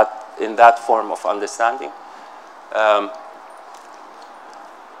in that form of understanding.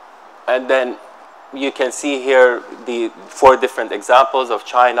 And then you can see here the 4 different examples of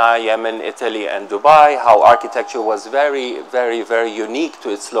China, Yemen, Italy, and Dubai, how architecture was very, very, very unique to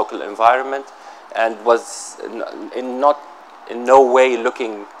its local environment and was in no way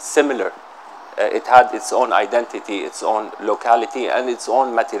looking similar. It had its own identity, its own locality, and its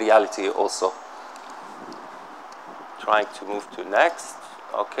own materiality also. Trying to move to next.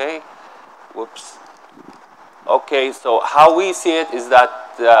 Okay. Whoops. Okay, so how we see it is that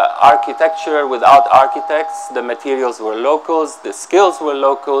architecture without architects, the materials were locals, the skills were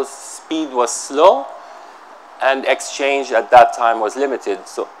locals, speed was slow, and exchange at that time was limited.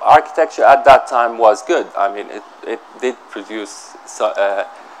 So architecture at that time was good. I mean, it did produce,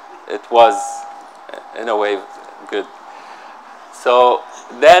 it was in a way good. So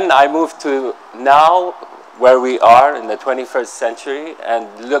then I moved to now, where we are in the 21st century, and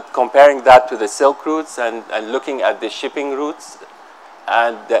comparing that to the Silk routes and looking at the shipping routes,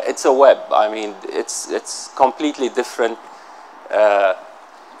 and it's a web. I mean, it's completely different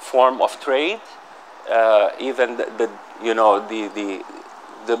form of trade. Even the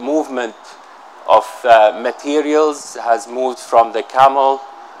movement of materials has moved from the camel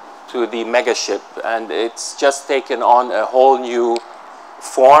to the mega ship, and it's just taken on a whole new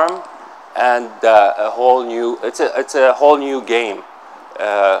form. And it's a whole new game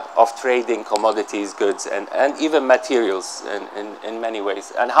of trading commodities, goods, and even materials in many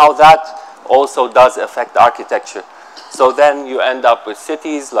ways, and how that also does affect architecture. So then you end up with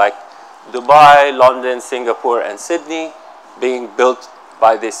cities like Dubai, London, Singapore, and Sydney being built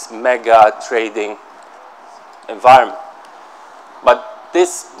by this mega trading environment. But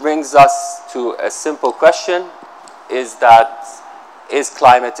this brings us to a simple question, is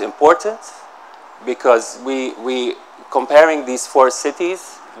climate important? Because we comparing these 4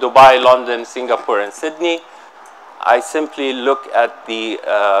 cities, Dubai, London, Singapore, and Sydney, I simply look at the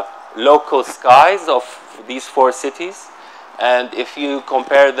local skies of these 4 cities. And if you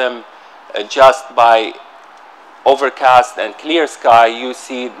compare them just by overcast and clear sky, you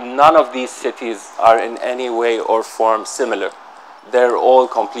see none of these cities are in any way or form similar. They're all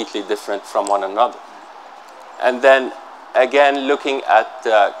completely different from one another. And then again, looking at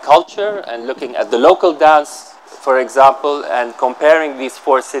culture and looking at the local dance, for example, and comparing these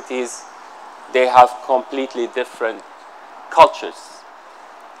 4 cities, they have completely different cultures.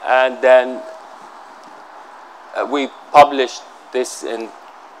 And then we published this in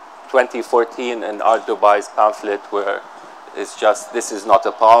 2014 in Art Dubai's pamphlet, where it's just, this is not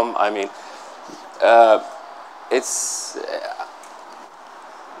a poem. I mean, it's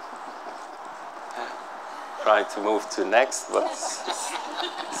trying to move to next, but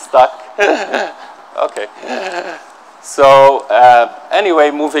stuck. Okay. So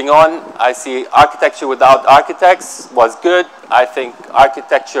anyway, moving on, I see architecture without architects was good. I think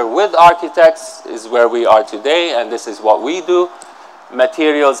architecture with architects is where we are today, and this is what we do.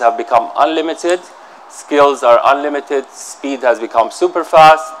 Materials have become unlimited, skills are unlimited, speed has become super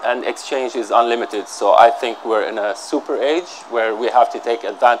fast, and exchange is unlimited. So I think we're in a super age where we have to take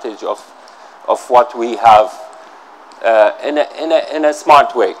advantage of what we have in a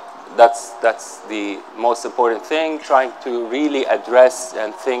smart way. That's the most important thing, trying to really address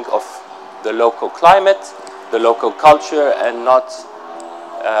and think of the local climate, the local culture, and not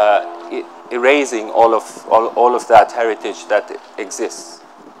erasing all of that heritage that exists.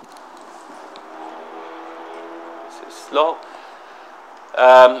 This is slow.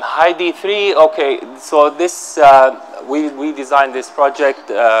 High D3, okay, so this, we designed this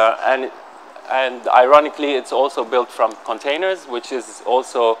project, and ironically, it's also built from containers, which is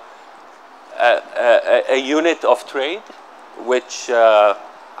also a unit of trade, which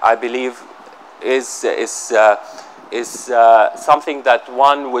I believe is something that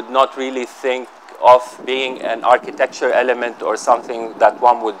one would not really think of being an architecture element or something that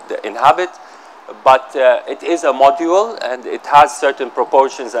one would inhabit. But it is a module, and it has certain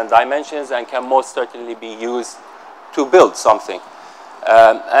proportions and dimensions and can most certainly be used to build something.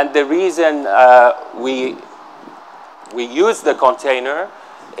 And the reason we use the container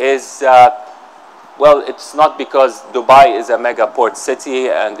is, well, it's not because Dubai is a mega port city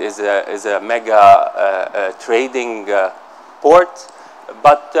and is a mega trading port,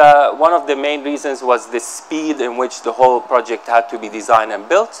 but one of the main reasons was the speed in which the whole project had to be designed and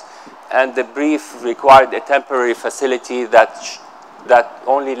built, and the brief required a temporary facility that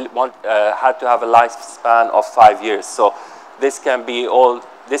only had to have a lifespan of 5 years. So this can be all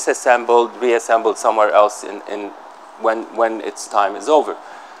disassembled, reassembled somewhere else when its time is over.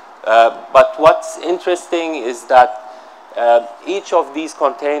 But what's interesting is that each of these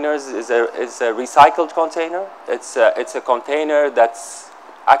containers is a recycled container. It's a container that's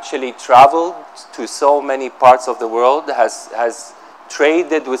actually traveled to so many parts of the world, has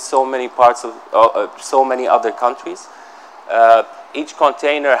traded with so many parts of so many other countries. Each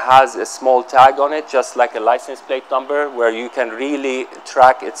container has a small tag on it, just like a license plate number, where you can really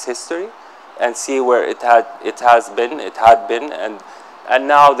track its history and see where it had been, and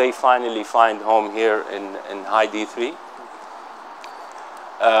now they finally find home here in High D3.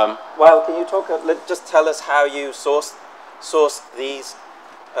 Well, can you just tell us how you sourced these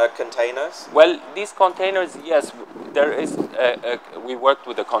containers? Well, these containers, yes, there is. We worked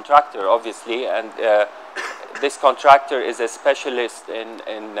with a contractor, obviously, and this contractor is a specialist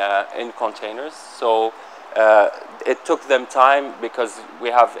in containers. So it took them time, because we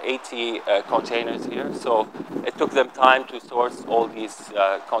have 80 containers here. So it took them time to source all these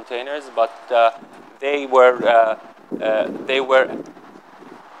containers, but they were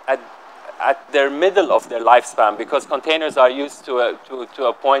at their middle of their lifespan, because containers are used to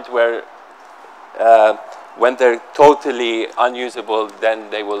a point where when they're totally unusable, then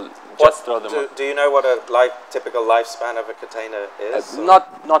they will just throw them out. Do you know what a typical lifespan of a container is?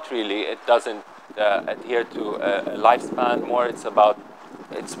 Not really. It doesn't adhere to a lifespan. More, it's about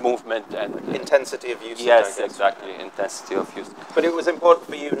its movement and intensity of usage. Yes, exactly, intensity of use. But it was important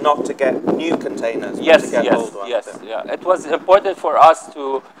for you not to get new containers. Yes, to get old ones. Yes, yeah. It was important for us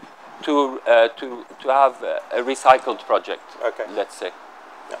to have a recycled project. Okay. Let's say.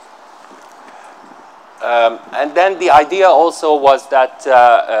 And then the idea also was that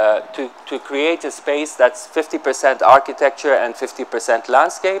to create a space that's 50% architecture and 50%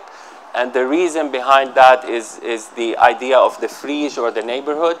 landscape. And the reason behind that is the idea of the frieze or the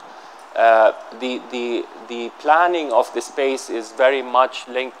neighborhood. The planning of the space is very much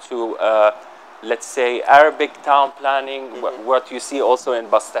linked to, let's say, Arabic town planning, what you see also in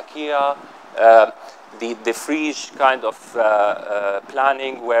Bastakia. the frieze kind of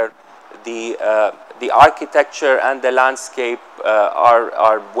planning where the architecture and the landscape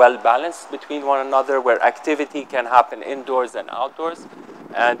are well balanced between one another, where activity can happen indoors and outdoors,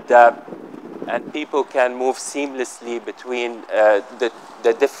 and people can move seamlessly between the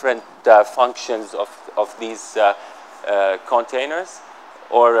different functions of these containers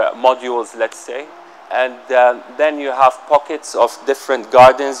or modules, let's say. And then you have pockets of different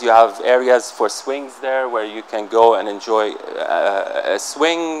gardens. You have areas for swings there where you can go and enjoy a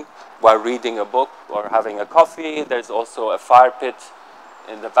swing while reading a book or having a coffee. There's also a fire pit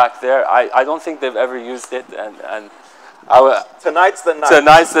in the back there. I don't think they've ever used it. And tonight's the night.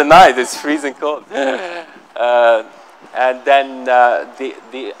 Tonight's the night. It's freezing cold. And then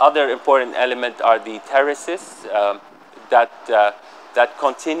the other important element are the terraces that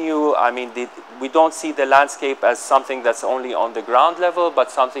continue. I mean, we don't see the landscape as something that's only on the ground level,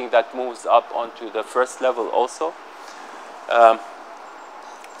 but something that moves up onto the first level also.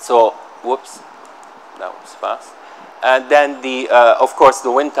 So, whoops, that was fast. And then of course,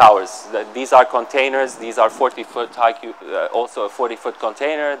 the wind towers. These are containers. These are 40-foot high, also a 40-foot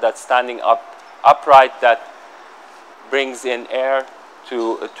container that's standing upright, that brings in air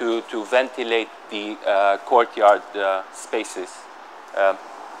to ventilate the courtyard spaces.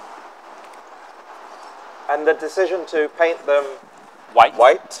 And the decision to paint them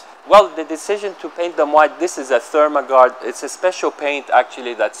white? Well, the decision to paint them white, this is a Thermagard. It's a special paint,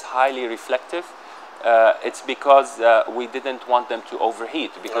 actually, that's highly reflective. It's because we didn't want them to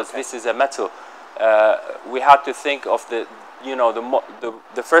overheat, because this is a metal. We had to think of the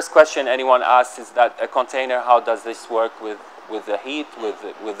first question anyone asks is that a container, how does this work with the heat,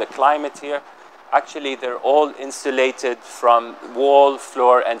 with the climate here? Actually, they're all insulated from wall,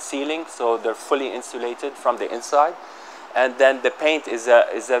 floor, and ceiling, so they're fully insulated from the inside. And then the paint is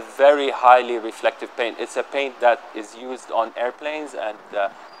a very highly reflective paint. It's a paint that is used on airplanes and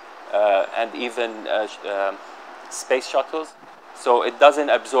even space shuttles. So it doesn't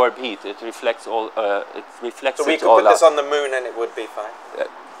absorb heat. It reflects all. It reflects it all out. So we could put this on the moon and it would be fine.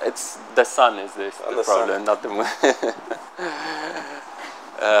 It's the sun is the problem, not the moon.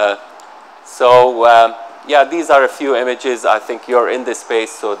 Yeah, these are a few images. I think you're in the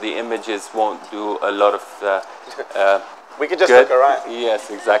space, so the images won't do a lot of. We could just look around. Yes,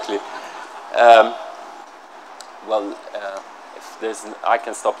 exactly. Well, if there's, I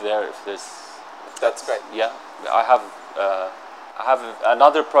can stop there. If there's. That's great. Yeah, I have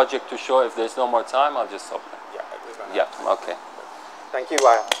another project to show. If there's no more time, I'll just stop there. Yeah. Okay. Thank you,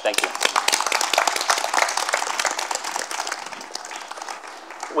 Iyad. Thank you.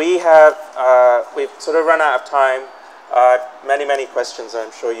 We've sort of run out of time. Many questions,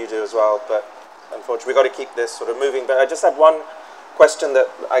 I'm sure you do as well, but unfortunately we've got to keep this sort of moving. But I just have one question that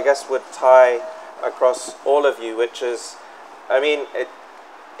I guess would tie across all of you, which is, I mean, it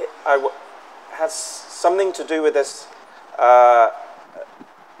has something to do with this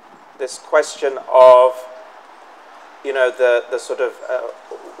this question of, you know, the sort of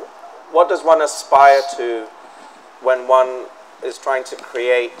what does one aspire to when one is trying to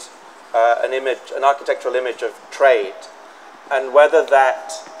create an image, an architectural image of trade, and whether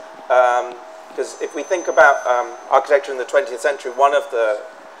that, because if we think about architecture in the 20th century, one of the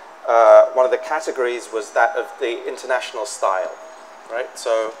categories was that of the international style, right?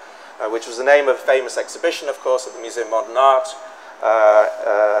 So, which was the name of a famous exhibition, of course, at the Museum of Modern Art,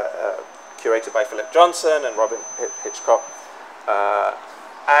 curated by Philip Johnson and Robin Hitchcock,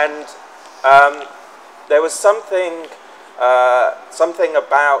 and there was something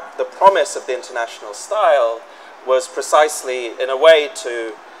about the promise of the international style was precisely, in a way,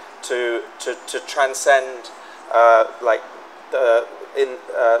 to transcend like the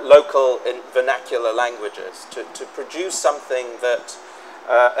local vernacular languages, to produce something that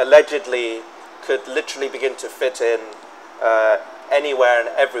allegedly could literally begin to fit in anywhere and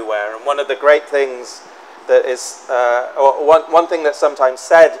everywhere. And one of the great things that is, or one thing that's sometimes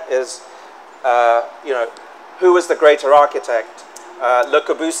said is, you know, who was the greater architect, Le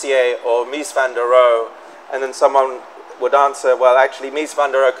Corbusier or Mies van der Rohe? And then someone would answer, well, actually Mies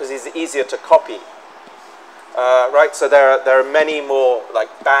van der Rohe, because he's easier to copy. Right, so there are many more like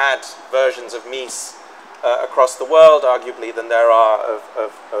bad versions of Mies across the world, arguably, than there are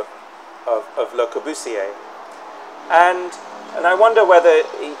of Le Corbusier. And I wonder whether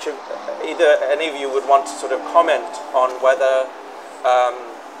either any of you would want to sort of comment on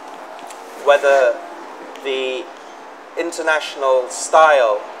whether the international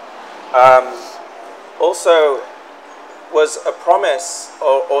style also was a promise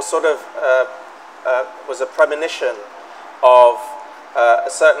or sort of was a premonition of a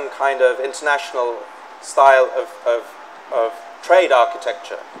certain kind of international style of trade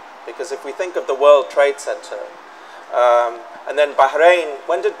architecture. Because if we think of the World Trade Center, and then Bahrain,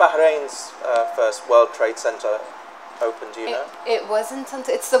 when did Bahrain's first World Trade Center open, do you know? It wasn't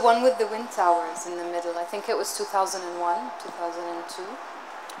until, it's the one with the wind towers in the middle. I think it was 2001, 2002.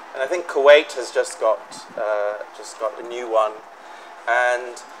 And I think Kuwait has just got a new one.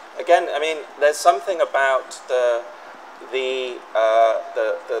 And again, I mean, there's something about the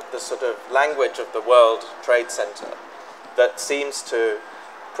sort of language of the World Trade Center that seems to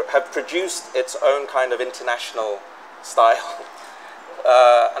have produced its own kind of international style.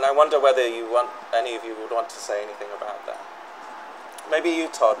 And I wonder whether any of you would want to say anything about that. Maybe you,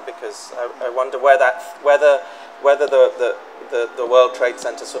 Todd, because I wonder whether the World Trade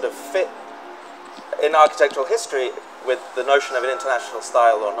Center sort of fit in architectural history with the notion of an international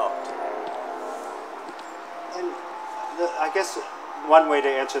style or not. And I guess one way to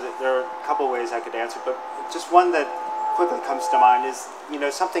answer that, there are a couple ways I could answer, but just one that quickly comes to mind is, you know,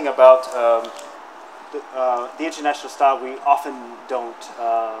 something about the international style we often don't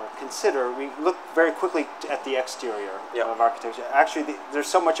consider. We look very quickly at the exterior of architecture. Actually, there's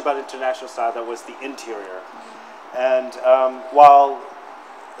so much about international style that was the interior. And while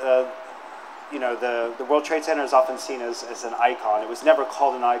you know, the World Trade Center is often seen as an icon, it was never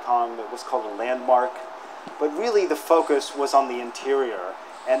called an icon, it was called a landmark. But really the focus was on the interior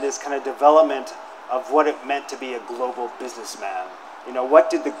and this kind of development of what it meant to be a global businessman. You know, what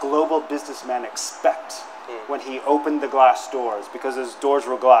did the global businessman expect when he opened the glass doors? Because those doors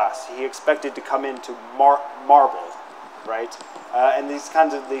were glass. He expected to come into marble, right? And these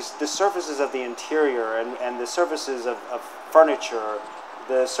kinds of, the surfaces of the interior and the surfaces of furniture,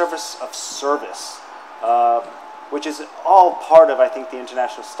 the surface of service, which is all part of, I think, the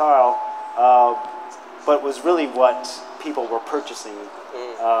international style, but was really what people were purchasing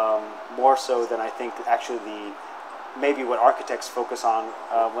more so than I think actually maybe what architects focus on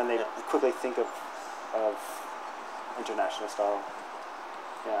when they quickly think of international style.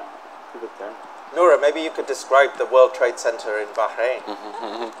 Yeah, leave it there. Noura, maybe you could describe the World Trade Center in Bahrain.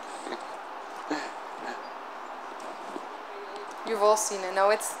 You've all seen it.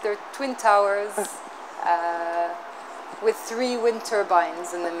 No, they're twin towers with 3 wind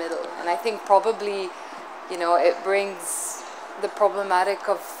turbines in the middle. And I think probably, you know, it brings the problematic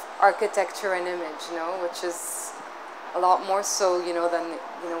of architecture and image, you know, which is a lot more so, you know, than,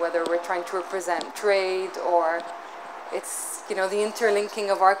 you know, whether we're trying to represent trade or it's, you know, the interlinking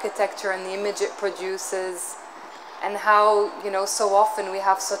of architecture and the image it produces and how, you know, so often we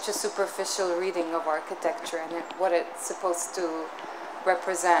have such a superficial reading of architecture and what it's supposed to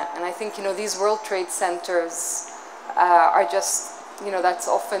represent. And I think, you know, these World Trade Centers are just, you know, that's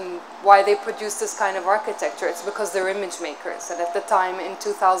often why they produce this kind of architecture. It's because they're image makers. And at the time in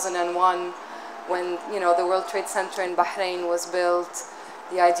 2001, when, you know, the World Trade Center in Bahrain was built,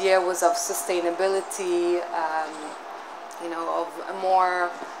 the idea was of sustainability, you know, of a more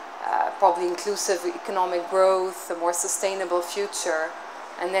probably inclusive economic growth, a more sustainable future.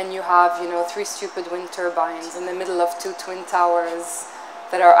 And then you have, you know, 3 stupid wind turbines in the middle of 2 twin towers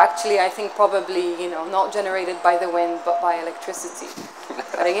that are actually, I think, probably, you know, not generated by the wind, but by electricity.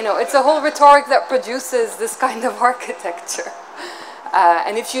 But, you know, it's a whole rhetoric that produces this kind of architecture.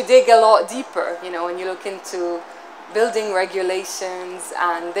 And if you dig a lot deeper, you know, and you look into building regulations,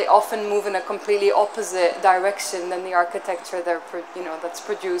 and they often move in a completely opposite direction than the architecture that's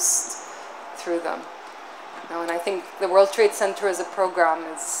produced through them. You know, and I think the World Trade Center as a program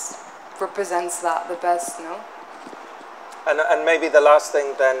represents that the best, no? And maybe the last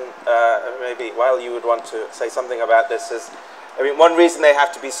thing then, maybe while you would want to say something about this is, I mean, one reason they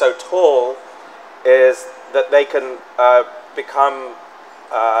have to be so tall is that they can become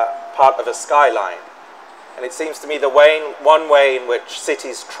part of a skyline. And it seems to me one way in which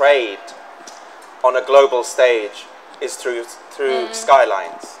cities trade on a global stage is through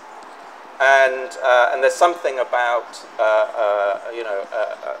skylines. And there's something about you know,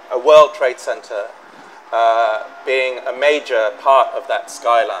 a World Trade Center being a major part of that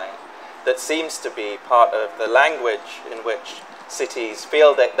skyline that seems to be part of the language in which cities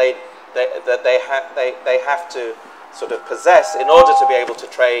feel that they have to sort of possess in order to be able to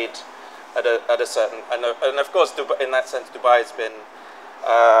trade at a certain, and of course in that sense Dubai has been,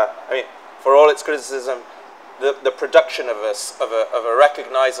 I mean, for all its criticism, the production of a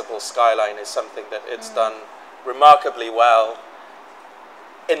recognizable skyline is something that it's done remarkably well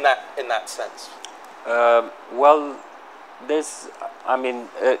in that sense. Well, there's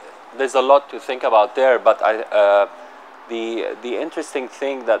a lot to think about there, but the interesting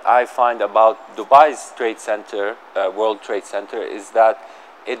thing that I find about Dubai's Trade Center, World Trade Center, is that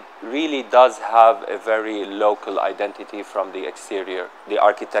it really does have a very local identity from the exterior, the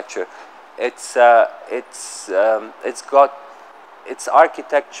architecture. It's got its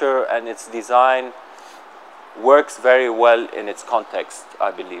architecture and its design works very well in its context,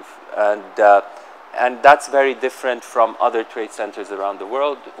 I believe, and that's very different from other trade centers around the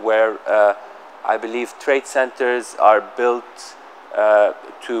world, where I believe trade centers are built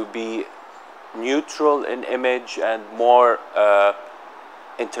to be neutral in image and more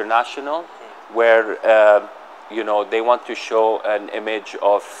international, where you know, they want to show an image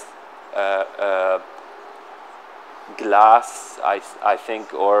of glass, I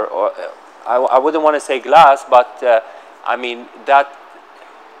think, or I wouldn't want to say glass, but I mean that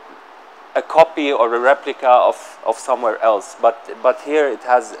a copy or a replica of somewhere else. But here it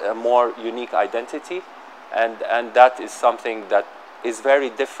has a more unique identity, and that is something that is very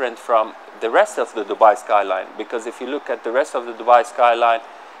different from the rest of the Dubai skyline. Because if you look at the rest of the Dubai skyline,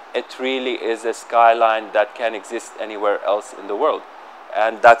 it really is a skyline that can exist anywhere else in the world.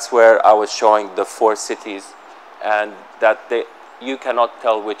 And that's where I was showing the 4 cities, and that you cannot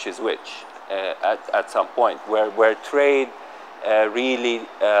tell which is which at some point, where trade really,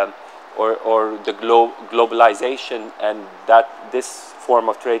 or the globalization, and that this form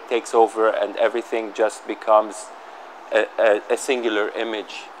of trade takes over and everything just becomes a singular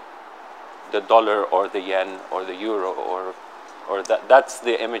image, the dollar or the yen or the euro, or that's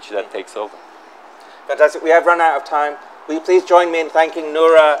the image that takes over. Fantastic. We have run out of time. Will you please join me in thanking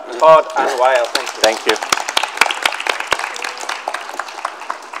Noura, Todd, and Wael? Thank you. Thank you.